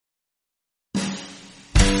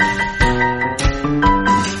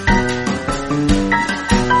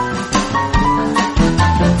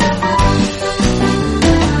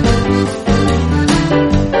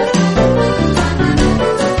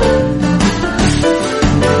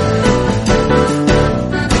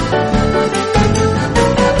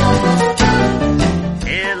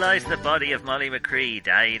Of Molly McCree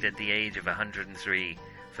died at the age of 103.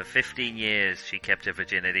 For 15 years she kept her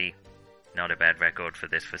virginity. Not a bad record for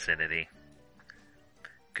this vicinity.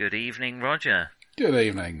 Good evening, Roger. Good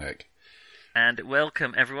evening, Nick. And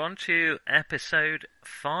welcome everyone to episode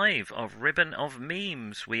 5 of Ribbon of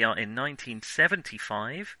Memes. We are in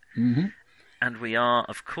 1975. Mm-hmm. And we are,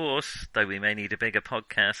 of course, though we may need a bigger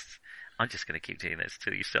podcast, I'm just going to keep doing this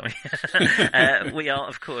till you stop me. We are,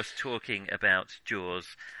 of course, talking about Jaws.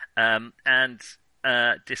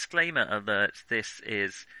 Disclaimer alert, this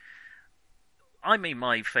is, I mean,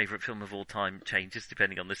 my favourite film of all time changes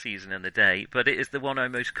depending on the season and the day, but it is the one I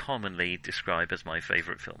most commonly describe as my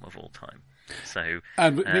favourite film of all time. So,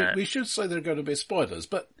 and we should say there are going to be spoilers,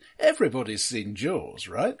 but everybody's seen Jaws,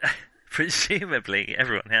 right? Presumably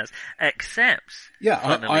everyone has, except...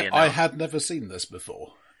 Yeah, I had never seen this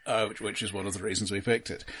before, which is one of the reasons we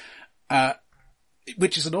picked it.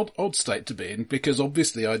 Which is an odd state to be in, because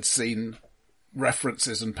obviously I'd seen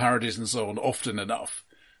references and parodies and so on often enough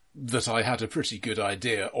that I had a pretty good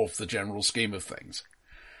idea of the general scheme of things.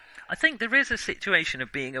 I think there is a situation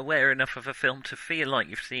of being aware enough of a film to feel like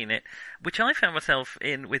you've seen it, which I found myself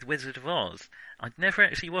in with Wizard of Oz. I'd never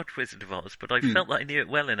actually watched Wizard of Oz, but I felt like I knew it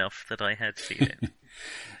well enough that I had seen it.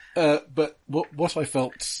 But what I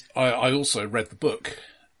felt... I also read the book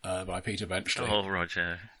by Peter Benchley. Oh,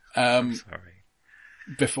 Roger. I'm sorry.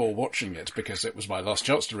 Before watching it, because it was my last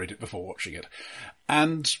chance to read it before watching it.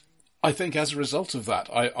 And I think as a result of that,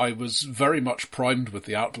 I was very much primed with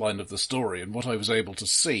the outline of the story, and what I was able to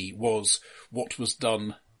see was what was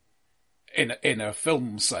done in a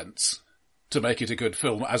film sense to make it a good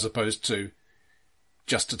film, as opposed to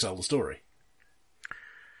just to tell the story.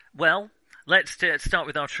 Well, let's start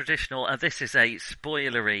with our traditional, this is a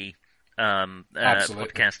spoilery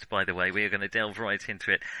podcast, by the way. We are going to delve right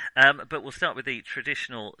into it. But we'll start with the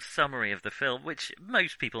traditional summary of the film, which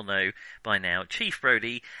most people know by now. Chief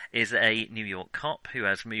Brody is a New York cop who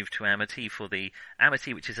has moved to Amity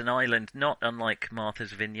Amity, which is an island not unlike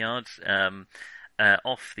Martha's Vineyards,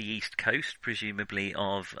 off the east coast, presumably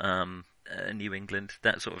of New England,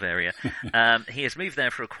 that sort of area. He has moved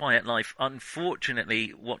there for a quiet life.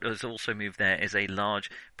 Unfortunately, what has also moved there is a large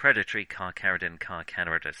predatory Carcharodon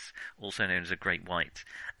carcharodus, also known as a great white,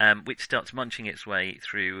 which starts munching its way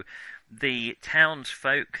through the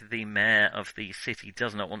townsfolk. The mayor of the city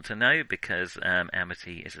does not want to know because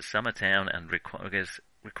Amity is a summer town and requires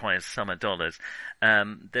summer dollars.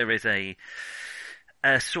 There is a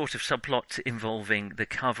sort of subplot involving the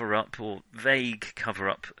cover-up, or vague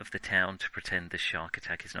cover-up, of the town to pretend the shark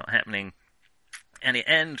attack is not happening. And it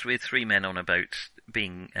ends with 3 men on a boat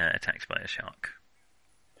being attacked by a shark.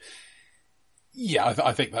 Yeah,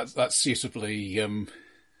 I think that's suitably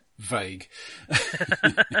vague.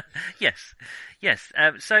 Yes.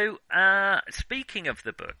 So, speaking of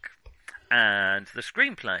the book and the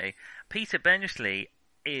screenplay, Peter Benchley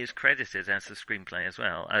is credited as the screenplay as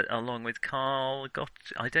well, along with Carl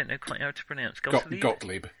I don't know quite how to pronounce Gottlieb,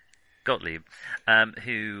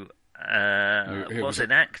 who was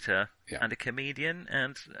an actor and a comedian,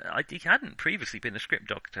 and he hadn't previously been a script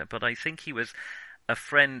doctor, but I think he was a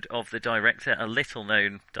friend of the director, a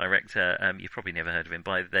little-known director. You've probably never heard of him,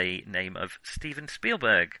 by the name of Steven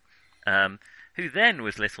Spielberg, who then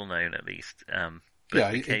was little-known, at least.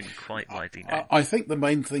 But became quite widely known. I think the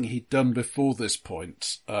main thing he'd done before this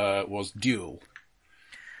point was Duel.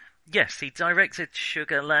 Yes, he directed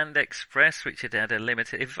Sugarland Express, which had a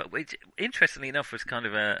limited... Which, interestingly enough, was kind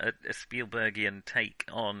of a Spielbergian take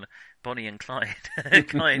on Bonnie and Clyde,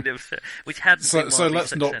 kind of, which hadn't been So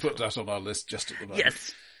let's successful. not put that on our list just at the moment.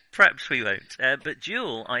 Yes, perhaps we won't. But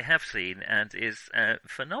Duel I have seen, and is a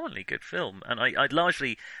phenomenally good film. And I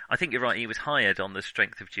think you're right, he was hired on the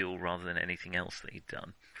strength of Duel rather than anything else that he'd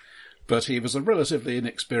done. But he was a relatively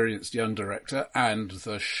inexperienced young director, and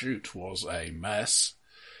the shoot was a mess.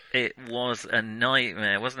 It was a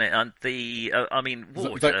nightmare, wasn't it? And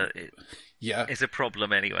water is a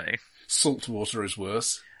problem anyway. Salt water is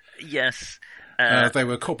worse. Yes. They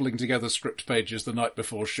were cobbling together script pages the night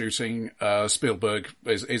before shooting. Spielberg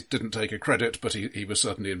didn't take a credit, but he was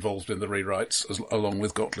certainly involved in the rewrites, along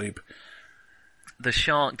with Gottlieb. The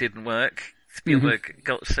shark didn't work. Spielberg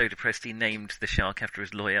got so depressed he named the shark after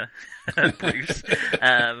his lawyer, Bruce.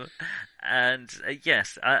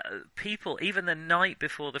 People, even the night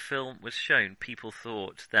before the film was shown, people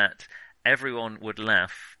thought that everyone would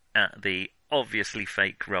laugh at the obviously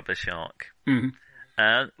fake rubber shark,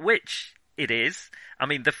 which it is. I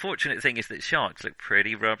mean, the fortunate thing is that sharks look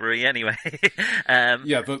pretty rubbery anyway.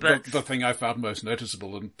 The thing I found most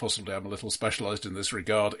noticeable, and possibly I'm a little specialised in this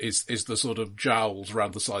regard, is the sort of jowls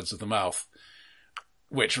around the sides of the mouth,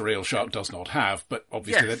 which a real shark does not have, but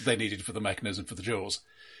obviously they needed for the mechanism for the jaws.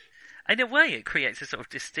 In a way, it creates a sort of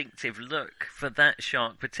distinctive look for that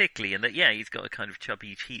shark particularly, and that, he's got a kind of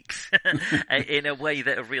chubby cheeks in a way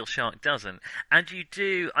that a real shark doesn't. And you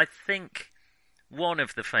do, I think, one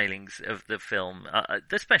of the failings of the film,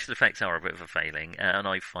 the special effects are a bit of a failing, and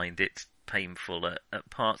I find it painful at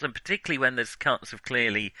parts, and particularly when there's cuts of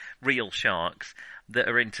clearly real sharks that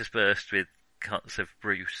are interspersed with cuts of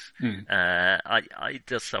Bruce. I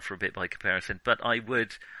does suffer a bit by comparison, but I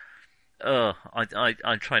would...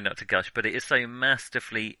 I try not to gush, but it is so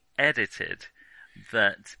masterfully edited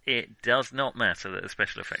that it does not matter that the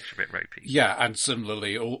special effects are a bit ropey. Yeah, and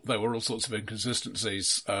similarly, there were all sorts of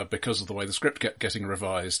inconsistencies because of the way the script kept getting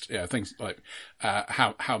revised. Yeah, things like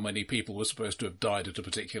how many people were supposed to have died at a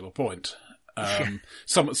particular point.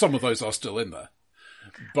 Some of those are still in there.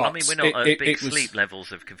 But I mean, we're not at big sleep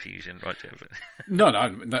levels of confusion, right? No,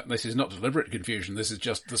 this is not deliberate confusion. This is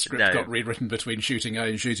just the script got rewritten between shooting A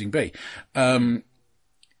and shooting B. There's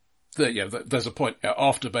a point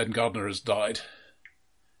after Ben Gardner has died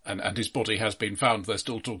and his body has been found, they're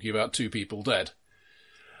still talking about 2 people dead.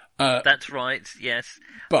 That's right, yes.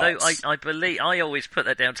 Though I always put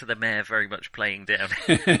that down to the mayor very much playing down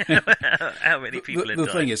how many people had died.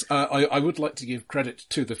 The thing is, I would like to give credit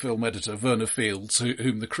to the film editor, Verna Fields,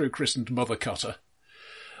 whom the crew christened Mother Cutter.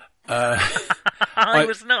 I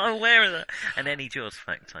was not aware of that. And any Jaws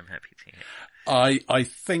fact, I'm happy to hear. I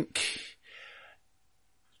think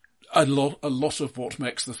a lot of what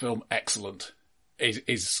makes the film excellent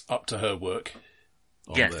is up to her work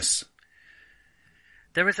on this.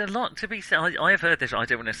 There is a lot to be said. I have heard this. I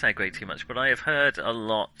don't want to segue too much, but I have heard a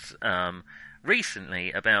lot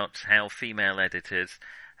recently about how female editors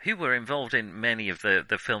who were involved in many of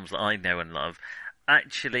the films that I know and love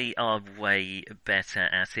actually are way better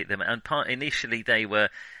at it than. And initially they were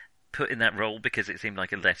put in that role because it seemed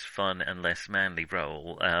like a less fun and less manly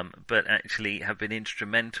role, but actually have been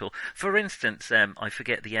instrumental. For instance, I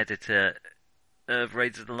forget the editor of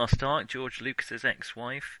Raiders of the Lost Ark, George Lucas's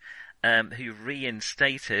ex-wife. Who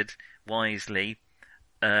reinstated wisely,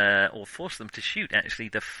 or forced them to shoot actually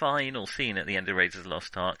the final scene at the end of Raiders of the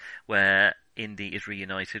Lost Ark, where Indy is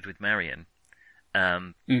reunited with Marion,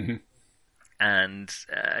 and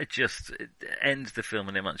just ends the film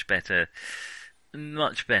in a much better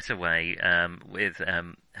way, with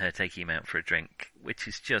her taking him out for a drink, which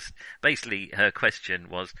is just basically her question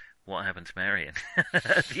was, what happened to Marion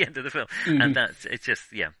at the end of the film? And it's just,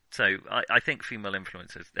 So I think female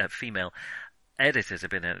influencers, female editors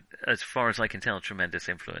have been, as far as I can tell, tremendous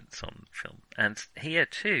influence on film. And here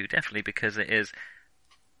too, definitely, because it is,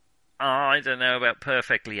 I don't know about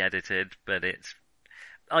perfectly edited, but it's,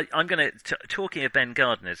 I'm going to, talking of Ben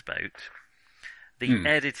Gardner's boat, the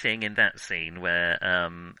editing in that scene where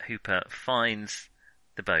Hooper finds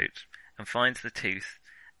the boat and finds the tooth,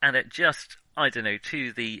 and it just, I don't know,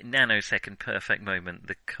 to the nanosecond perfect moment,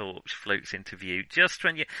 the corpse floats into view. Just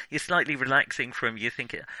when you're slightly relaxing from, you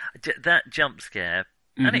think that jump scare,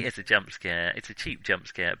 and it is a jump scare, it's a cheap jump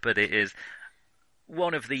scare, but it is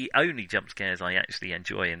one of the only jump scares I actually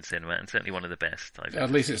enjoy in cinema, and certainly one of the best.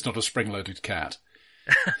 At least it's not a spring-loaded cat.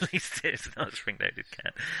 At least it's not a spring-loaded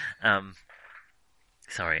cat.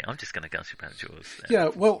 Sorry, I'm just going to gush about Jaws. Yeah,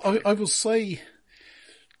 well, I will say,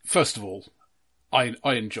 first of all, I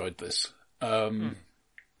enjoyed this. I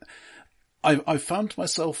found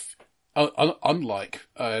myself, unlike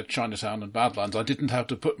Chinatown and Badlands, I didn't have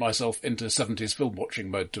to put myself into 70s film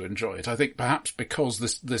watching mode to enjoy it. I think perhaps because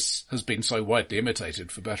this has been so widely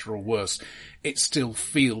imitated, for better or worse, it still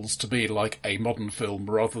feels to be like a modern film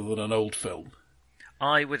rather than an old film.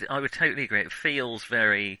 I would totally agree. It feels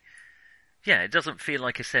very... Yeah, it doesn't feel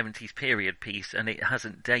like a 70s period piece, and it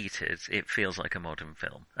hasn't dated. It feels like a modern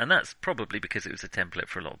film. And that's probably because it was a template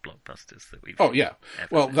for a lot of blockbusters that we've... Oh, yeah.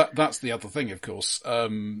 Well, that's the other thing, of course.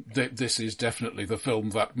 This is definitely the film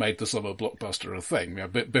that made the summer blockbuster a thing. You know,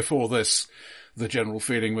 before this, the general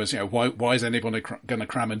feeling was, why is anybody going to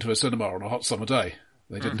cram into a cinema on a hot summer day?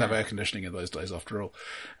 They didn't have air conditioning in those days, after all.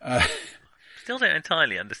 Still don't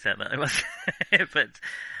entirely understand that, I must say, but...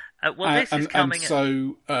 this is coming... And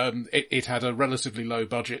so it had a relatively low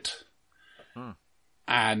budget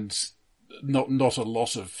and not a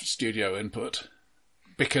lot of studio input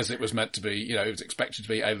because it was meant to be, it was expected to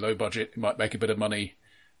be a low budget, it might make a bit of money,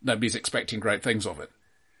 nobody's expecting great things of it.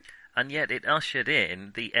 and yet it ushered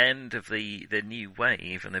in the end of the new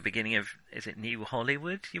wave and the beginning of, is it New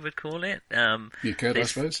Hollywood, you would call it? You could, I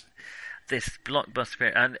suppose. This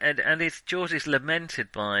blockbuster, and Jaws is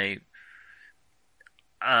lamented by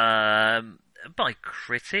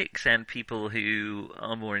critics and people who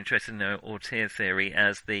are more interested in the auteur theory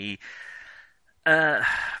as the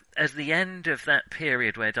end of that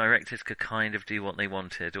period where directors could kind of do what they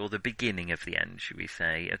wanted, or the beginning of the end, should we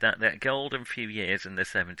say, that golden few years in the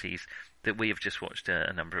 70s that we have just watched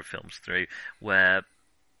a number of films through, where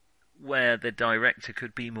the director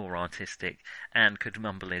could be more artistic and could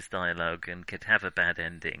mumble his dialogue and could have a bad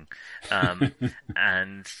ending,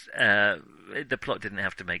 and the plot didn't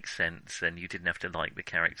have to make sense and you didn't have to like the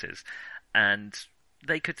characters, and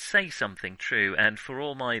they could say something true. And for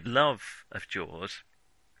all my love of Jaws,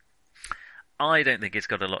 I don't think it's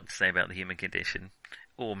got a lot to say about the human condition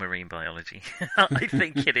or marine biology. I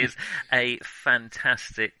think it is a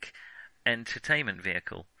fantastic entertainment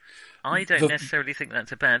vehicle. I don't necessarily think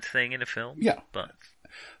that's a bad thing in a film. Yeah. But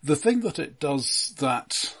the thing that it does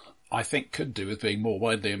that I think could do with being more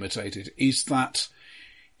widely imitated is that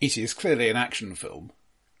it is clearly an action film,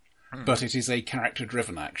 but it is a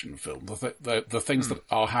character-driven action film. The things that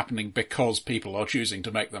are happening because people are choosing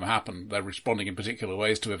to make them happen, they're responding in particular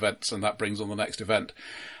ways to events, and that brings on the next event.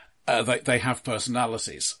 They have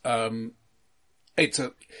personalities.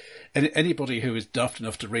 Anybody who is daft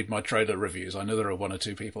enough to read my trailer reviews, I know there are one or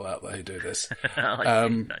two people out there who do this.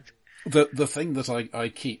 The thing that I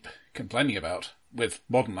keep complaining about with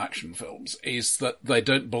modern action films is that they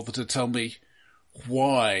don't bother to tell me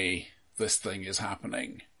why this thing is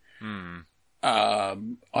happening. I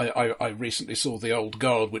recently saw The Old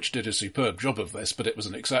Guard, which did a superb job of this, but it was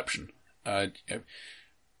an exception. In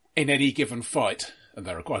any given fight, and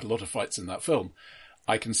there are quite a lot of fights in that film,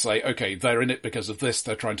 I can say, okay, they're in it because of this,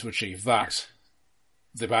 they're trying to achieve that.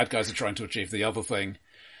 The bad guys are trying to achieve the other thing.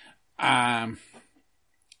 And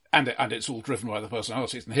it's all driven by the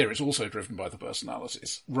personalities. And here it's also driven by the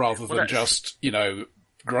personalities, rather than just,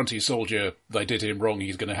 grunty soldier, they did him wrong,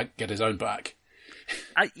 he's going to get his own back.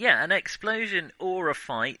 An explosion or a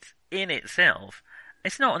fight in itself,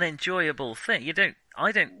 it's not an enjoyable thing.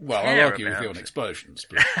 I don't Well, care I'll argue about with you on it. explosions.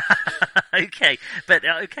 But... Okay,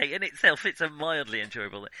 in itself it's a mildly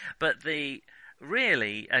enjoyable thing. But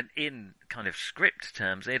and in kind of script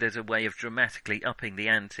terms, it is a way of dramatically upping the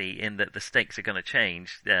ante in that the stakes are going to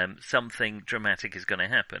change. Something dramatic is going to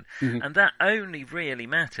happen. Mm-hmm. And that only really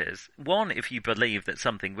matters, one, if you believe that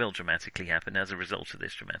something will dramatically happen as a result of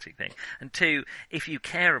this dramatic thing. And two, if you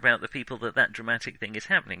care about the people that dramatic thing is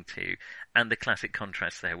happening to. And the classic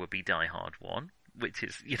contrast there would be Die Hard 1. Which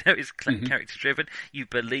is, character driven. You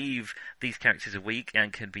believe these characters are weak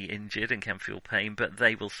and can be injured and can feel pain, but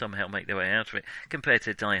they will somehow make their way out of it. Compared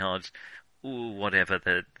to Die Hard, whatever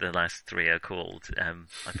the last three are called. I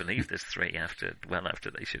believe there's three after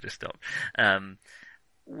they should have stopped.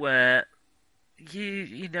 Where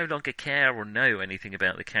you no longer care or know anything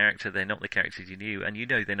about the character. They're not the characters you knew, and you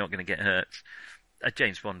know they're not going to get hurt.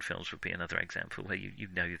 James Bond films would be another example where you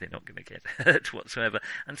know they're not going to get hurt whatsoever,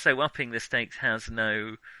 and so upping the stakes has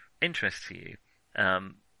no interest to you.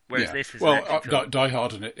 Whereas this is Die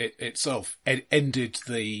Hard in it itself ended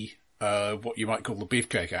the what you might call the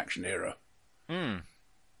beefcake action era. Here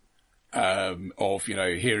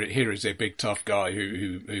is a big tough guy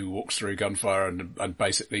who walks through gunfire and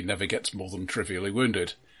basically never gets more than trivially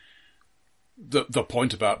wounded. The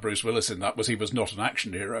point about Bruce Willis in that was he was not an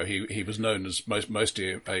action hero. He was known as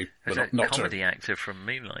mostly a comedy actor from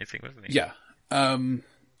Moonlighting, wasn't he? Yeah.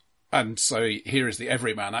 And so here is the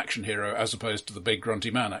everyman action hero as opposed to the big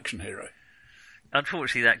grunty man action hero.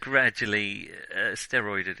 Unfortunately, that gradually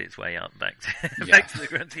steroided its way up back to the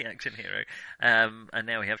grunty action hero. And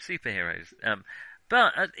now we have superheroes.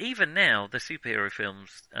 But even now, the superhero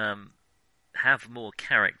films have more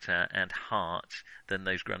character and heart than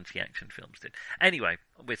those grunty action films did. Anyway,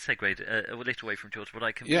 we've segued a little away from Jaws, but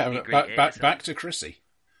I completely agree. Back to Chrissy.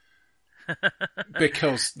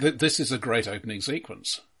 Because this is a great opening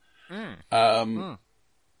sequence.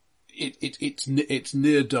 It's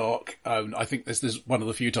near dark. I think this is one of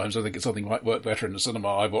the few times I think it's something might work better in the cinema.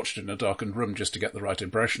 I watched it in a darkened room just to get the right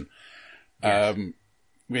impression. Yes.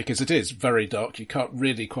 Because it is very dark. You can't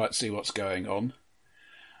really quite see what's going on.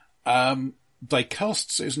 They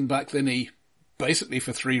cast Susan Backlinie basically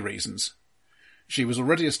for three reasons. She was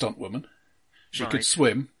already a stunt woman, she could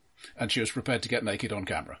swim, and she was prepared to get naked on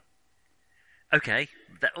camera. Okay,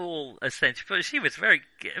 they're all essential. But she was very,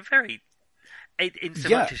 very, in so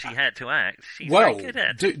much as she had to act, she's very good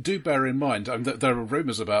at it. Do bear in mind, there are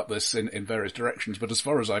rumours about this in various directions, but as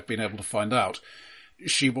far as I've been able to find out,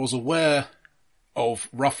 she was aware of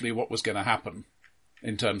roughly what was going to happen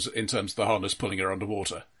in terms of the harness pulling her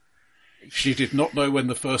underwater. She did not know when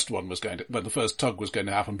the first tug was going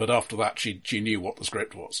to happen, but after that she knew what the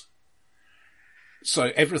script was.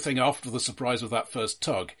 So everything after the surprise of that first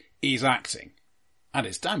tug is acting. And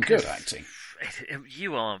it's damn good acting.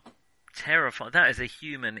 You are terrified. That is a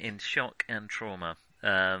human in shock and trauma.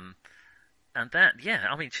 And that,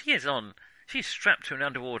 she's strapped to an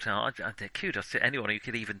underwater. Kudos to anyone who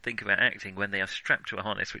could even think about acting when they are strapped to a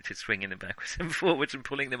harness which is swinging them backwards and forwards and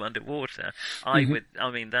pulling them underwater.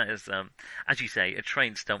 That is, as you say, a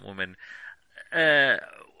trained stuntwoman.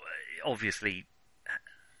 Obviously,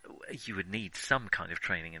 you would need some kind of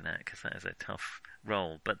training in that because that is a tough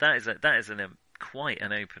role. But that is quite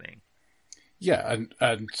an opening. Yeah,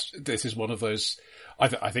 and this is one of those. I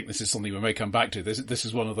think this is something we may come back to. This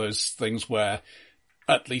is one of those things where,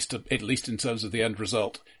 at least in terms of the end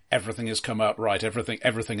result, everything has come out right.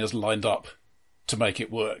 Everything has lined up to make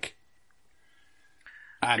it work.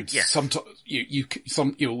 And yes. Sometimes you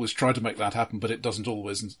always try to make that happen, but it doesn't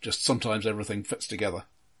always. And just sometimes everything fits together.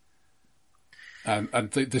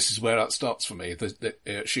 And this is where that starts for me.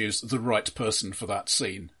 She is the right person for that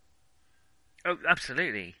scene. Oh,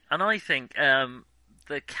 absolutely. And I think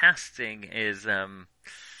the casting is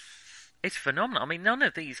it's phenomenal. I mean, none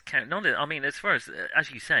of these as far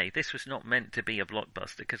as you say, this was not meant to be a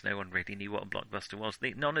blockbuster because no one really knew what a blockbuster was.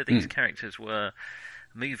 None of these characters were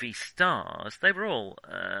movie stars. They were all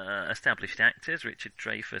established actors. Richard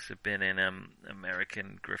Dreyfuss had been in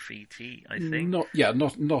American Graffiti, I think. Not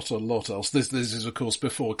a lot else. This is, of course,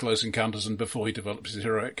 before Close Encounters and before he developed his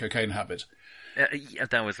heroic cocaine habit.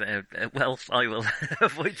 That was I will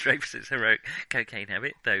avoid Dreyfuss's heroic cocaine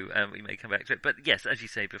habit, though we may come back to it. But yes, as you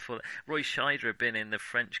say before, Roy Scheider had been in The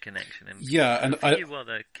French Connection and a few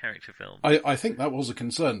other character films. I think that was a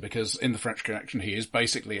concern because in The French Connection he is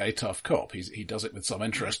basically a tough cop. He does it with some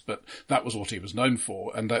interest, but that was what he was known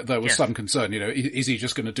for, and there was some concern. Is he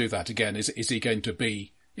just going to do that again? Is he going to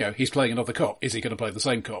be? He's playing another cop. Is he going to play the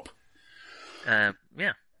same cop?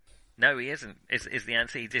 Yeah. No, he isn't, is the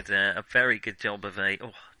answer. He did a very good job of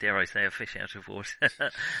dare I say, a fish out of water.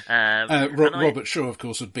 Robert Shaw, of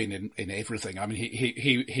course, had been in everything. I mean,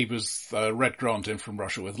 he was Red Grant in From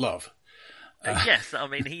Russia with Love. Yes, I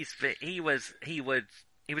mean, he was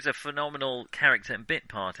a phenomenal character and bit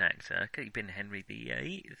part actor. He'd been Henry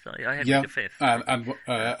VIII, Henry V.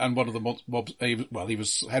 And one of the mobs, he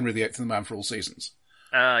was Henry VIII in The Man for All Seasons.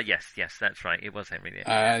 Yes, that's right. It was Henry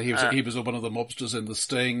VIII. He was one of the mobsters in The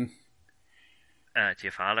Sting.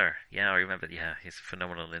 Jeff Haller, I remember. Yeah, he's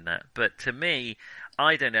phenomenal in that. But to me,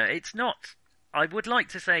 I don't know. It's not. I would like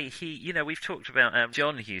to say we've talked about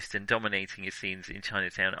John Huston dominating his scenes in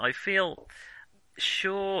Chinatown. I feel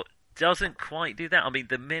Shaw doesn't quite do that. I mean,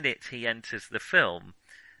 the minute he enters the film,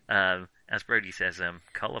 as Brody says,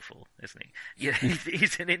 colourful, isn't he? Yeah,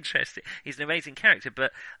 he's an amazing character.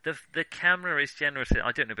 But the camera is generous.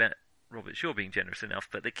 I don't know about Robert Shaw being generous enough,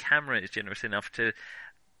 but the camera is generous enough to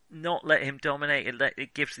not let him dominate.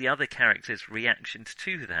 It gives the other characters reactions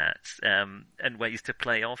to that, and ways to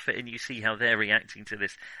play off it, and you see how they're reacting to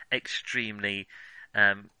this extremely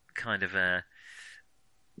kind of a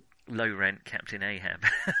low-rent Captain Ahab.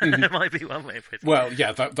 That might be one way of putting it. Well,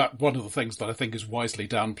 yeah, that one of the things that I think is wisely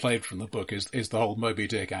downplayed from the book is the whole Moby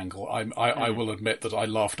Dick angle. I will admit that I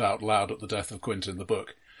laughed out loud at the death of Quint in the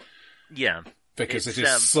book. Yeah. Because it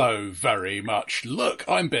is so very much, look,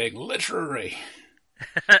 I'm being literary.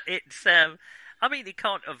 It's, I mean, you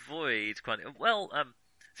can't avoid quite,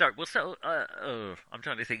 sorry, I'm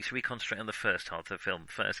trying to think, should we concentrate on the first half of the film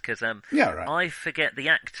first? Because, right. I forget the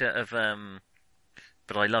actor of,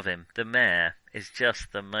 but I love him. The mayor is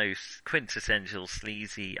just the most quintessential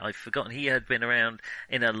sleazy. I've forgotten he had been around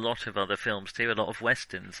in a lot of other films too, a lot of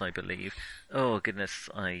westerns, I believe. Oh goodness,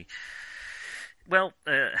 hasty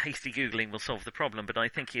Googling will solve the problem, but I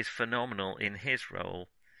think he is phenomenal in his role.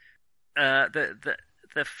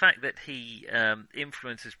 The fact that he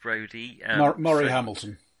influences Brody, Murray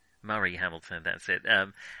Hamilton. Murray Hamilton, that's it.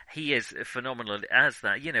 He is phenomenal as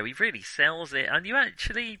that. He really sells it, and you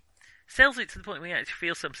actually sells it to the point where you actually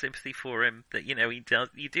feel some sympathy for him. That he does.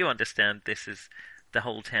 You do understand this is the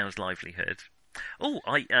whole town's livelihood. Oh,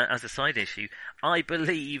 as a side issue, I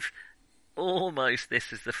believe almost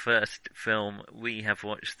this is the first film we have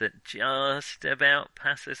watched that just about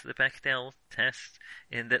passes the Bechdel test,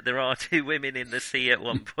 in that there are two women in the sea at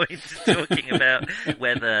one point talking about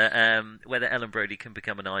whether Ellen Brody can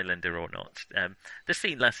become an islander or not. The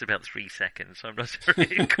scene lasts about 3 seconds, so I'm not sure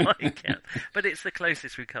it quite counts, but it's the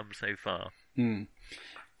closest we've come so far.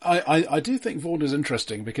 I do think Vaughan is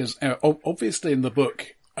interesting because obviously in the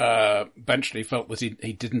book Benchley felt that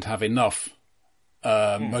he didn't have enough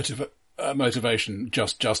motivation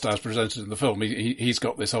just as presented in the film. He's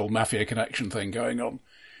got this whole mafia connection thing going on,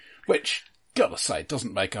 which, gotta say,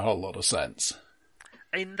 doesn't make a whole lot of sense.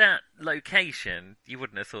 In that location, you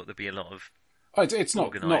wouldn't have thought there'd be a lot of it's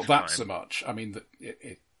not that crime. So much. I mean,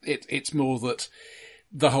 it's more that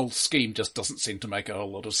the whole scheme just doesn't seem to make a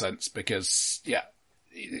whole lot of sense because,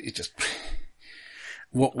 it just...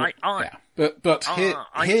 But here,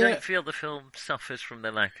 I don't feel the film suffers from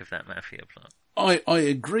the lack of that mafia plot. I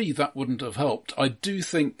agree that wouldn't have helped. I do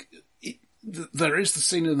think there is the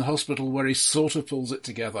scene in the hospital where he sort of pulls it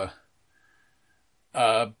together.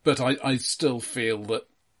 But I still feel that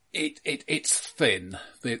it's thin.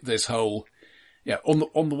 This whole,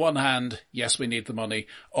 on the one hand, yes, we need the money.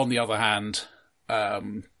 On the other hand,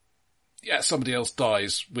 somebody else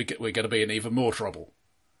dies, we're going to be in even more trouble.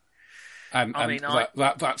 And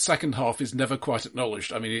that second half is never quite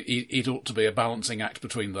acknowledged. I mean, it ought to be a balancing act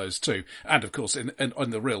between those two. And of course, in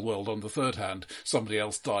the real world, on the third hand, somebody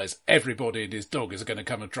else dies. Everybody and his dog is going to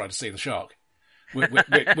come and try to see the shark, which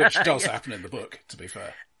does happen in the book, to be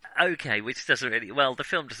fair. Okay, which doesn't really... Well, the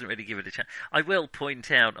film doesn't really give it a chance. I will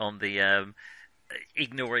point out on the...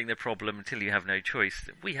 ignoring the problem until you have no choice.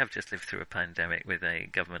 We have just lived through a pandemic with a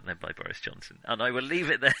government led by Boris Johnson, and I will leave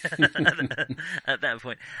it there at that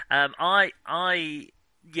point. I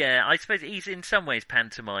suppose he's in some ways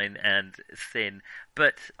pantomime and thin,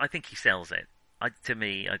 but I think he sells it. I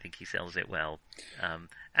think he sells it well, and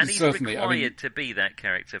he's required to be that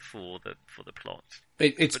character for the plot.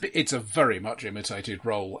 It's a very much imitated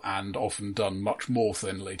role and often done much more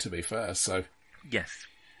thinly, to be fair. So yes.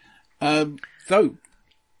 Though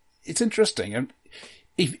it's interesting,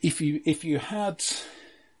 if you had,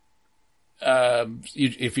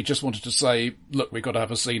 if you just wanted to say, look, we've got to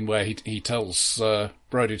have a scene where he tells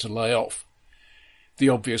Brody to lay off, the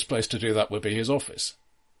obvious place to do that would be his office.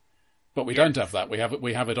 But we don't have that. We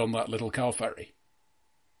have it on that little car ferry.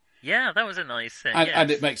 Yeah, that was a nice thing.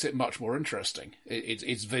 And it makes it much more interesting.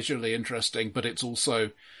 It's visually interesting, but it's also.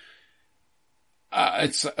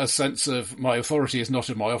 It's a sense of my authority is not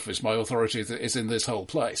in my office. My authority is in this whole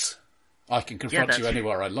place. I can confront you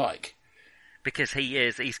anywhere I like. Because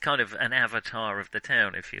he's kind of an avatar of the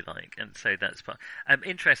town, if you like, and so that's part.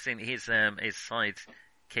 Interesting, his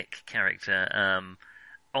sidekick character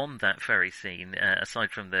on that ferry scene,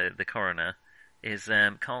 aside from the coroner, is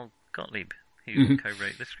Carl Gottlieb, who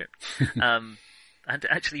co-wrote the script. And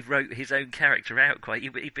actually wrote his own character out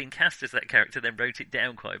he'd been cast as that character, then wrote it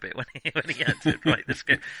down quite a bit when he had to write the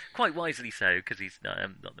script. Quite wisely so, because he's not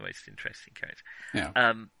the most interesting character.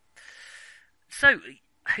 Yeah. So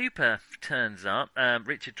Hooper turns up,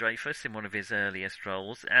 Richard Dreyfuss in one of his earliest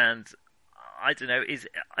roles, and I don't know, is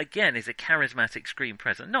a charismatic screen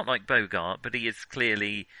presence. Not like Bogart, but he is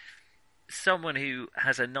clearly someone who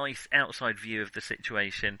has a nice outside view of the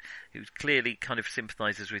situation, who clearly kind of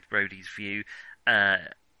sympathises with Brody's view. I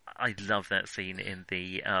love that scene in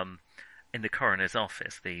the coroner's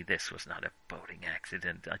office. This was not a boating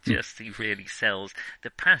accident. He really sells the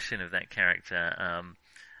passion of that character.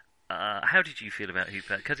 How did you feel about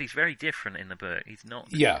Hooper? Because he's very different in the book. He's not a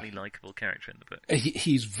particularly likeable character in the book.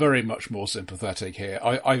 He's very much more sympathetic here.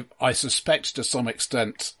 I suspect to some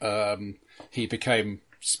extent he became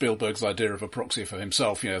Spielberg's idea of a proxy for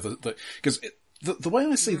himself. Because the way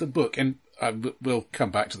I see the book, and we'll come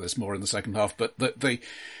back to this more in the second half, but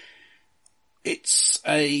it's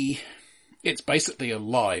basically a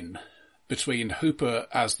line between Hooper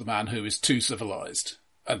as the man who is too civilized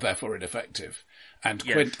and therefore ineffective, and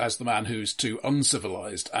Quint as the man who's too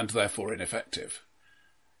uncivilized and therefore ineffective.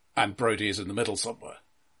 And Brody is in the middle somewhere.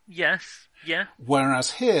 Yes, yeah.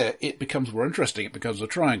 Whereas here, it becomes more interesting. It becomes a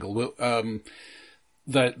triangle.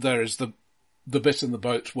 There is the bit in the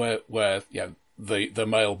boat where the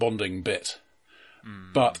male bonding bit.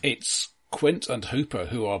 But it's Quint and Hooper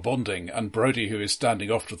who are bonding, and Brody who is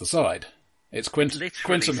standing off to the side. It's Quint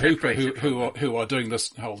and Hooper who are doing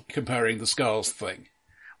this whole comparing the scars thing.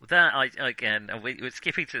 That we're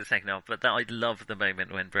skipping to the second half, but I love the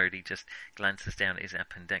moment when Brody just glances down at his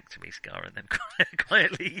appendectomy scar and then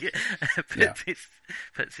quietly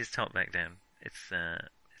puts his top back down. It's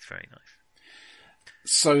very nice.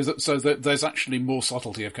 So there's actually more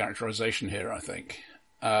subtlety of characterization here, I think.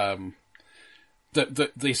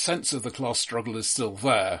 The sense of the class struggle is still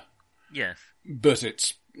there. Yes. But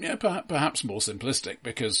it's perhaps more simplistic,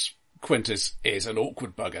 because Quint is an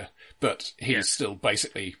awkward bugger, but he's still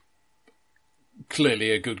basically clearly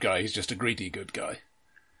a good guy. He's just a greedy good guy.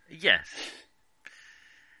 Yes.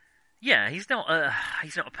 Yeah, he's not a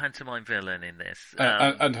pantomime villain in this.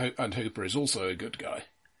 And Hooper is also a good guy.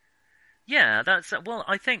 Yeah,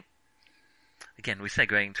 I think again, we're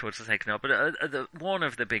segueing towards the second half, but one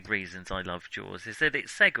of the big reasons I love Jaws is that it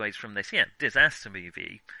segues from this, disaster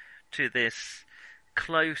movie to this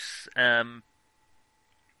close,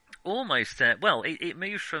 almost, it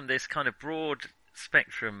moves from this kind of broad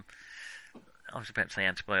spectrum. I was about to say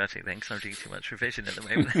antibiotic then, because I'm doing too much revision at the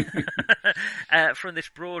moment. From this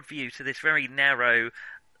broad view to this very narrow,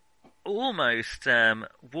 almost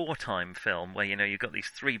wartime film where, you've got these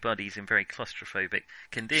three buddies in very claustrophobic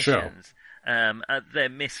conditions. Sure. They're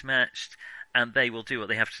mismatched, and they will do what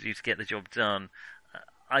they have to do to get the job done.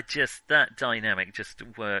 That dynamic just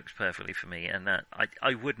works perfectly for me, and that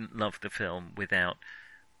I wouldn't love the film without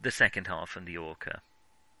the second half and the orca.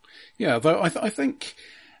 Yeah, though I think,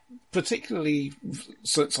 particularly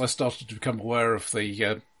since I started to become aware of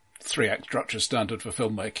the 3-act structure standard for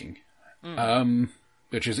filmmaking,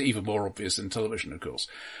 which is even more obvious in television, of course.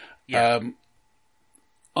 Yeah.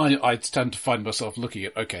 I tend to find myself looking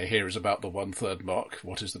at, okay, here is about the 1/3 mark.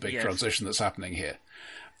 What is the big transition that's happening here?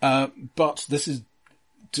 But this is,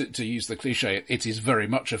 to use the cliche, it is very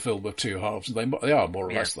much a film of two halves. They are more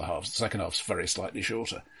or less the halves. The second half's very slightly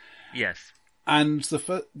shorter. Yes. And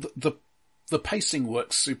the pacing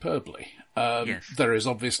works superbly. There is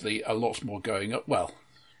obviously a lot more going up. Well,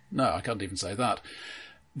 no, I can't even say that.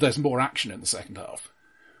 There's more action in the second half.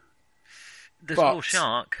 There's more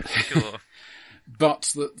shark, sure.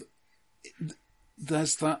 But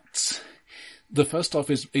there's that. The first half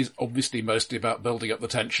is obviously mostly about building up the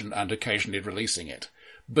tension and occasionally releasing it,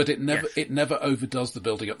 but it never overdoes the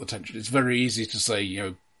building up the tension. It's very easy to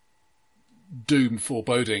say, doom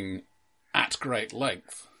foreboding at great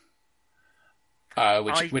length,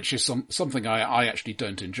 which is something I actually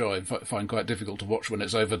don't enjoy and find quite difficult to watch when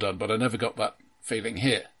it's overdone. But I never got that feeling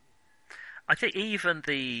here. I think even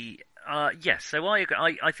the. So I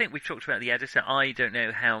agree. I think we've talked about the editor. I don't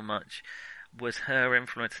know how much was her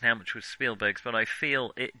influence and how much was Spielberg's, but I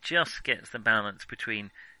feel it just gets the balance between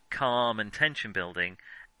calm and tension building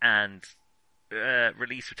and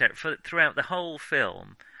release of terror throughout the whole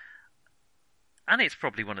film. And it's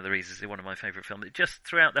probably one of the reasons it's one of my favourite films. It just,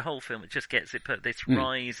 throughout the whole film, it just gets this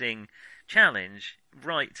rising challenge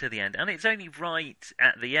right to the end. And it's only right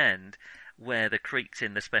at the end where the creaks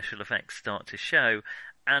in the special effects start to show.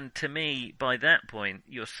 And to me, by that point,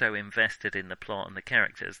 you're so invested in the plot and the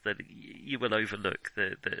characters that you will overlook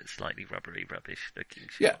the slightly rubbery, rubbish-looking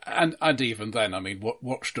shot. Yeah, and even then, I mean,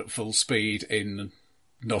 watched at full speed in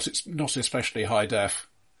not especially high def.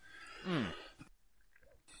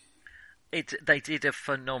 They did a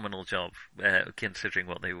phenomenal job considering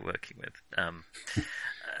what they were working with.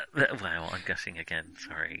 Wow, I'm guessing again.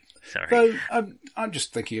 Sorry. Though I'm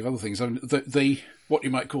just thinking of other things. I mean, the what you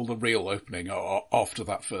might call the real opening after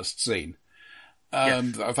that first scene,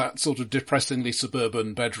 that sort of depressingly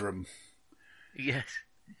suburban bedroom. Yes,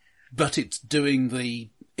 but it's doing the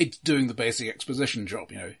basic exposition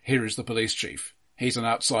job. Here is the police chief. He's an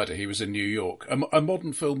outsider. He was in New York. A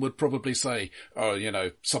modern film would probably say,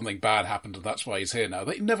 something bad happened and that's why he's here now.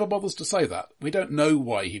 It never bothers to say that. We don't know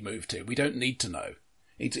why he moved here. We don't need to know.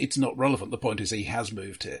 It's not relevant. The point is he has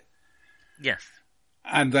moved here. Yes.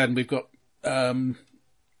 And then we've got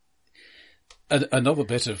another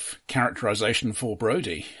bit of characterization for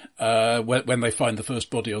Brody. When they find the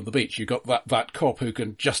first body on the beach, you've got that cop who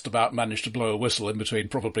can just about manage to blow a whistle in between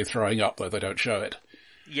probably throwing up, though they don't show it.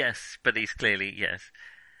 Yes, but he's clearly, yes.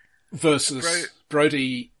 Versus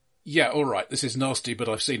Brody, all right, this is nasty, but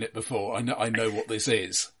I've seen it before. I know what this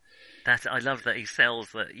is. I love that he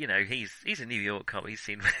sells that. He's a New York cop. He's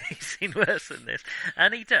seen worse than this,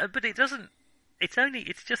 and but it doesn't.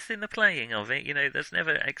 It's just in the playing of it. There's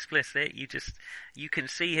never explicit. You can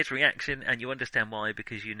see his reaction and you understand why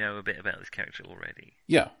because you know a bit about this character already.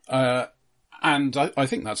 Yeah, and I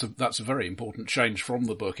think that's a very important change from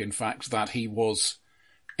the book. In fact, that he was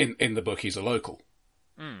in the book he's a local.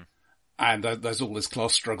 And there's all this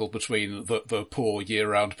class struggle between the poor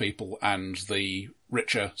year-round people and the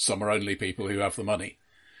richer summer-only people who have the money.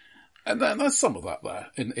 And then there's some of that there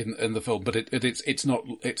in the film, but it's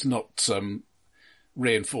not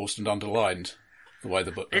reinforced and underlined the way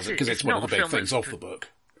the book does it, because it's one of the big things of the book.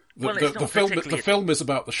 The film is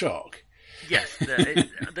about the shark. Yes,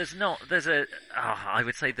 I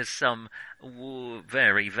would say there's some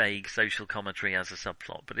very vague social commentary as a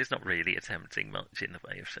subplot, but it's not really attempting much in the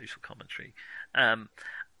way of social commentary. And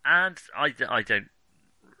I don't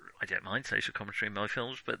mind social commentary in my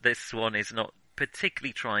films, but this one is not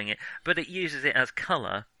particularly trying it, but it uses it as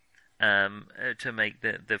colour to make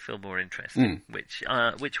the film more interesting,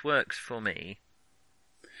 which works for me.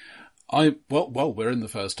 Well, we're in the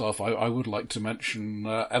first half. I would like to mention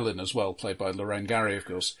Ellen as well, played by Lorraine Gary, of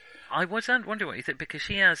course. I was wondering what you think, because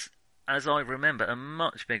she has as I remember, a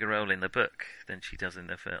much bigger role in the book than she does in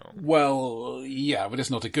the film. Well, yeah, but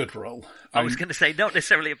it's not a good role. I was going to say not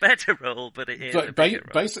necessarily a better role, but it is a bigger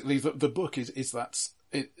role. Basically, the book is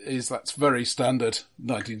that very standard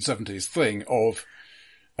 1970s thing of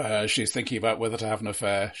she's thinking about whether to have an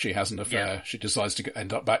affair. She has an affair. Yeah. She decides to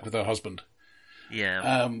end up back with her husband.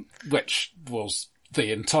 Yeah. Which was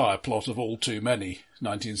the entire plot of all too many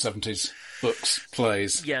 1970s books,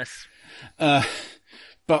 plays. Yes.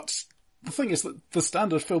 But the thing is that the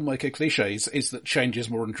standard filmmaker cliches is that change is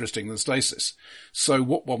more interesting than stasis. So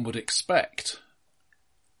what one would expect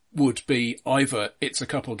would be either it's a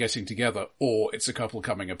couple getting together or it's a couple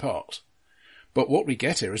coming apart. But what we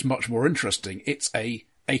get here is much more interesting. It's a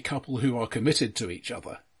couple who are committed to each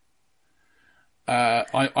other.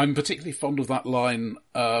 I'm particularly fond of that line,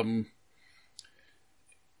 do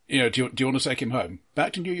you want to take him home?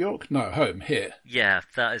 Back to New York? No, home, here. Yeah,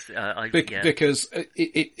 that is, Because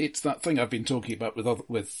it's that thing I've been talking about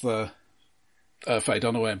with Faye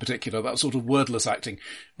Dunaway in particular, that sort of wordless acting.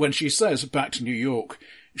 When she says back to New York,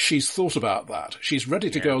 she's thought about that. She's ready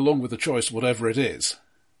to go along with the choice, whatever it is.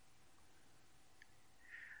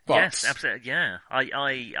 But, yes, absolutely. Yeah,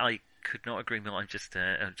 I could not agree more.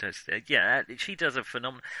 She does a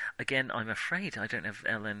phenomenal. Again, I'm afraid I don't have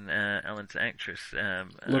Ellen's actress.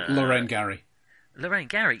 Lorraine Gary. Lorraine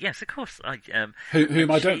Gary, yes, of course. Whom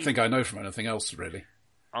I don't think I know from anything else, really.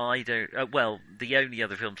 I don't. Well, the only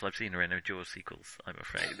other films I've seen her in are Jaws sequels, I'm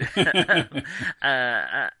afraid.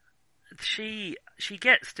 She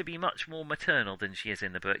gets to be much more maternal than she is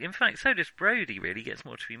in the book. In fact, so does Brody. Really gets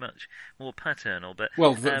to be much more paternal. But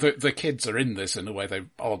the kids are in this in a way they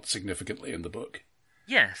aren't significantly in the book.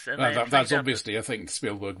 Yes, and that's obviously a thing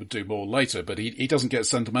Spielberg would do more later. But he doesn't get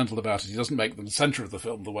sentimental about it. He doesn't make them the centre of the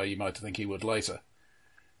film the way you might think he would later.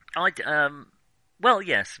 Well,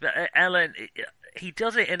 yes, but Ellen, he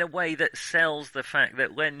does it in a way that sells the fact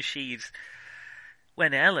that when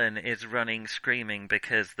Ellen is running screaming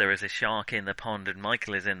because there is a shark in the pond and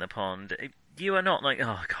Michael is in the pond, you are not like,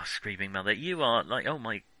 oh God, screaming mother. You are like, oh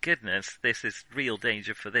my goodness, this is real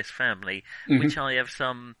danger for this family, which I have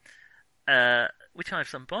some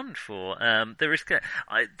bond for. There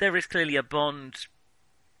is clearly a bond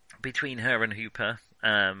between her and Hooper,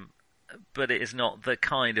 but it is not the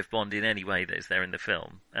kind of bond in any way that is there in the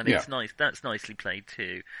film, and it's nice. That's nicely played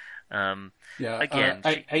too. Again,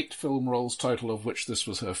 8 film roles total, of which this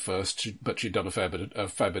was her first, but she'd done a fair bit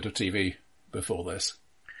of TV before this.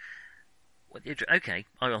 Okay,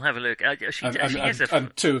 I will have a look. And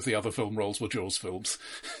 2 of the other film roles were Jaws films.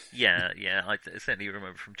 Yeah, I certainly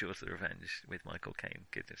remember from Jaws: The Revenge with Michael Caine.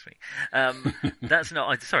 Goodness me, that's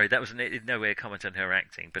not. Sorry, that was in no way a comment on her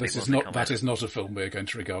acting. But that is not a film we're going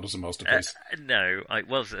to regard as a masterpiece. No, it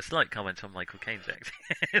was a slight comment on Michael Caine's acting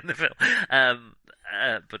in the film.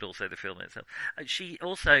 But also the film itself. She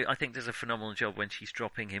also, I think, does a phenomenal job when she's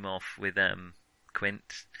dropping him off with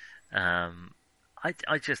Quint.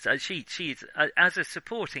 She's as a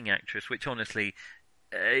supporting actress, which honestly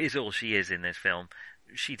is all she is in this film.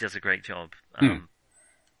 She does a great job.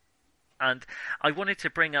 And I wanted to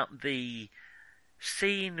bring up the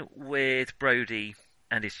scene with Brody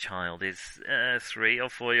and his child, his 3 or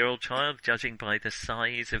 4-year-old child, judging by the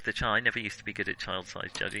size of the child. I never used to be good at child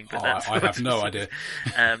size judging, but I have no idea.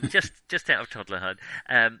 Just out of toddlerhood.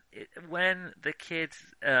 When the kid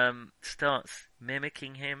starts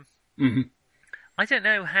mimicking him, I don't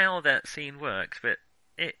know how that scene works, but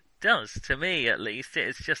it does, to me at least.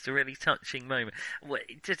 It's just a really touching moment.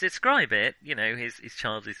 To describe it, his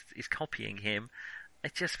child is copying him.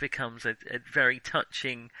 It just becomes a very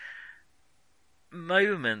touching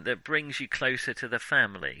moment that brings you closer to the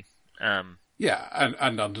family. And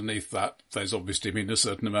underneath that, there's obviously been a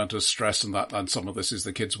certain amount of stress, and some of this is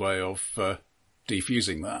the kid's way of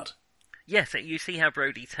defusing that. Yes, you see how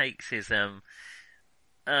Brody takes his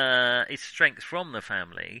strength from the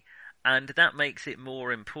family, and that makes it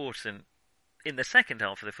more important in the second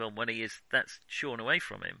half of the film when that's shorn away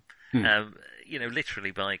from him.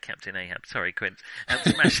 Literally by Captain Ahab. Sorry, Quint.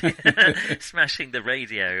 Smashing the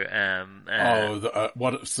radio.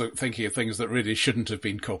 Thinking of things that really shouldn't have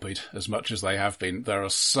been copied as much as they have been. There are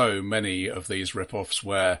so many of these rip-offs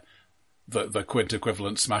where the Quint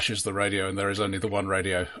equivalent smashes the radio and there is only the one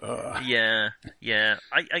radio. Yeah.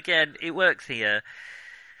 Again, it works here.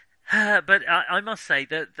 But I must say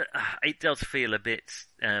that it does feel a bit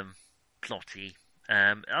plotty.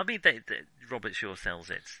 Robert Shaw sells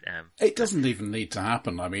it. It doesn't even need to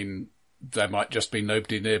happen. I mean, there might just be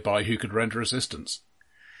nobody nearby who could render assistance.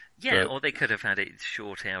 Yeah, or they could have had it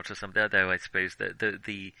short out or something. Although I suppose that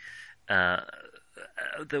the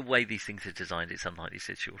way these things are designed, it's unlikely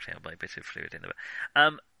to short out by a bit of fluid in the.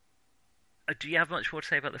 Do you have much more to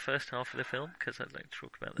say about the first half of the film? Because I'd like to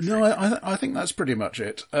talk about the No, second. I think that's pretty much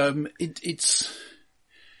it. It's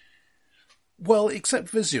well, except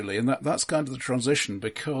visually, and that's kind of the transition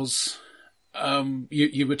because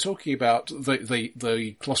you were talking about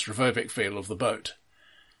the claustrophobic feel of the boat.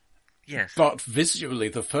 Yes. But visually,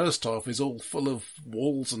 the first half is all full of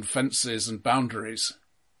walls and fences and boundaries.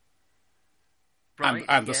 Right,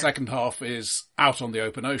 and the second half is out on the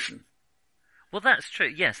open ocean. Well, that's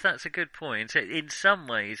true. Yes, that's a good point. In some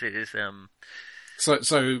ways, it is.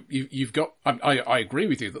 So you've got. I agree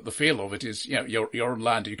with you that the feel of it is, you're on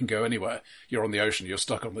land, you can go anywhere. You're on the ocean, you're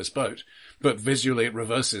stuck on this boat. But visually, it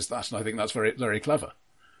reverses that, and I think that's very, very clever.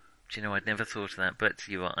 Do you know, I'd never thought of that, but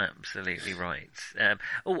you are absolutely right.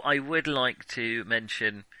 I would like to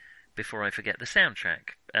mention, before I forget, the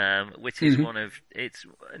soundtrack, which is one of, it's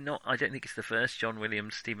not, I don't think it's the first John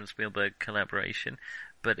Williams, Steven Spielberg collaboration,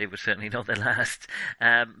 but it was certainly not the last.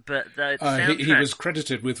 But the soundtrack... He was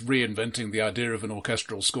credited with reinventing the idea of an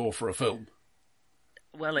orchestral score for a film.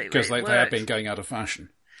 Well, because they have been going out of fashion.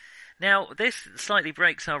 Now, this slightly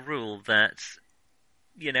breaks our rule that,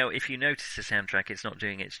 if you notice the soundtrack, it's not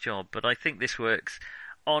doing its job. But I think this works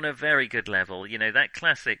on a very good level. That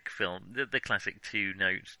classic film, the classic two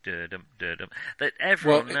notes, dum dum, that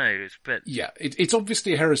everyone knows. But yeah, it's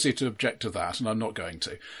obviously a heresy to object to that, and I'm not going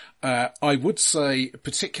to. I would say,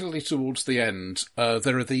 particularly towards the end,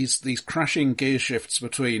 there are these crashing gear shifts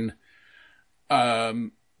between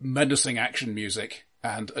menacing action music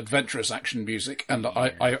and adventurous action music, and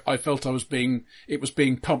I felt it was being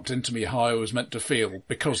pumped into me how I was meant to feel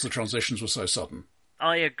because the transitions were so sudden.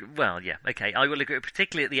 I agree. Well, yeah, okay, I will agree.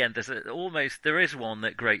 Particularly at the end, there is one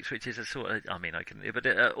that grates, which is a sort of,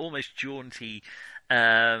 almost jaunty,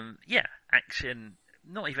 action,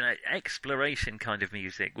 not even exploration kind of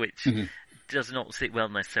music, which does not sit well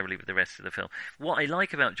necessarily with the rest of the film. What I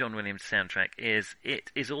like about John Williams' soundtrack is it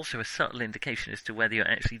is also a subtle indication as to whether you're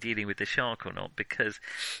actually dealing with the shark or not, because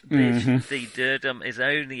the durdum is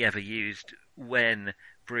only ever used when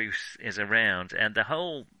Bruce is around, and the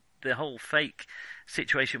whole fake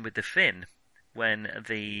situation with the fin when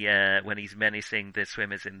he's menacing the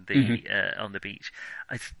swimmers in the on the beach,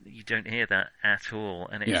 you don't hear that at all,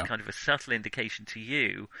 and it's kind of a subtle indication to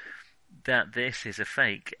you that this is a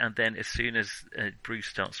fake. And then as soon as Bruce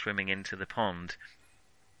starts swimming into the pond,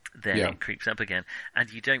 then it creeps up again,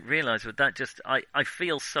 and you don't realise. But that just I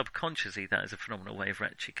feel subconsciously that is a phenomenal way of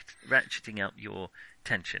ratcheting up your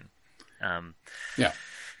tension.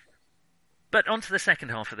 But on to the second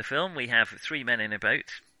half of the film, we have three men in a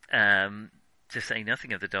boat, to say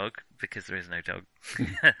nothing of the dog, because there is no dog.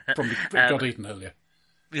 Probably got eaten earlier.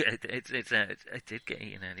 It did get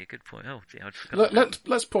eaten earlier, good point. Oh, dear, I'd forgotten.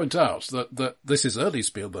 Let's point out that this is early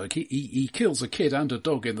Spielberg. He kills a kid and a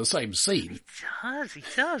dog in the same scene. He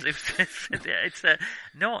does. It's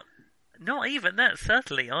not even that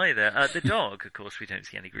subtly either. The dog, of course, we don't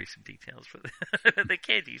see any gruesome details, but the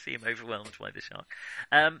kid, you see him overwhelmed by the shark.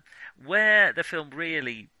 Where the film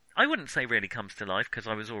really, I wouldn't say really comes to life, because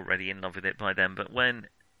I was already in love with it by then, but when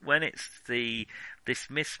it's this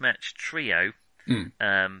mismatched trio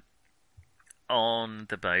on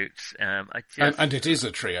the boat, and it is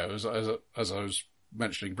a trio, as I was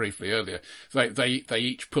mentioning briefly earlier. They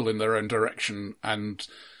each pull in their own direction, and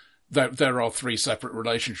there are three separate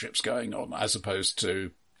relationships going on, as opposed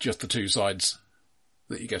to just the two sides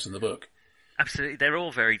that you get in the book. Absolutely, they're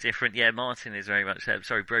all very different. Yeah, Brody is very much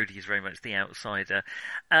the outsider.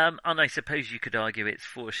 And I suppose you could argue it's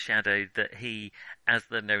foreshadowed that he, as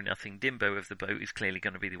the know-nothing Dimbo of the boat, is clearly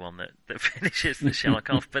going to be the one that finishes the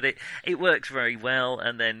shark off. But it works very well.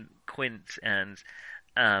 And then Quint and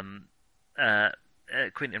Richard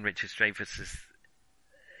Dreyfuss'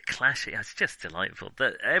 clashing. It's just delightful.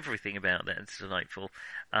 Everything about that is delightful.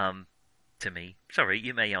 To me. Sorry,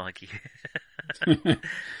 you may argue.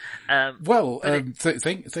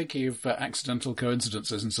 Thinking of accidental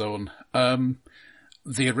coincidences and so on,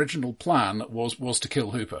 the original plan was to kill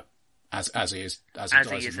Hooper, as he is in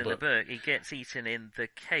the book. He gets eaten in the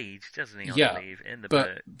cage, doesn't he? I believe in the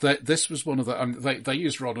book. But this was one of the. They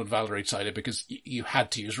used Ron and Valerie Taylor because you had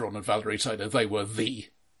to use Ron and Valerie Taylor. They were the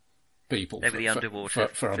people. They were the underwater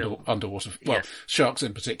underwater. Well, sharks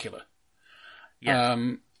in particular.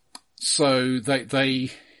 Yeah. So they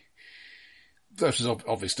this was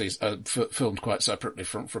obviously filmed quite separately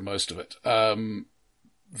from most of it.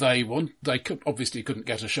 They couldn't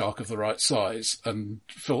get a shark of the right size, and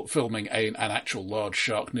filming an actual large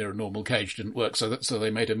shark near a normal cage didn't work. So they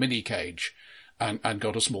made a mini cage, and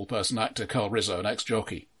got a small person actor, Carl Rizzo, an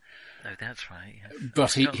ex-jockey. Oh, that's right.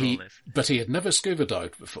 Yes. But he had never scuba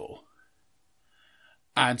dived before.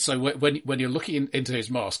 And so when you're looking into his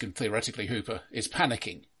mask, and theoretically Hooper is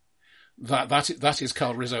panicking, that is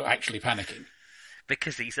Carl Rizzo actually panicking.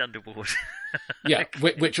 Because he's underwater. Yeah,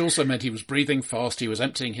 which also meant he was breathing fast, he was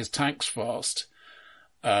emptying his tanks fast,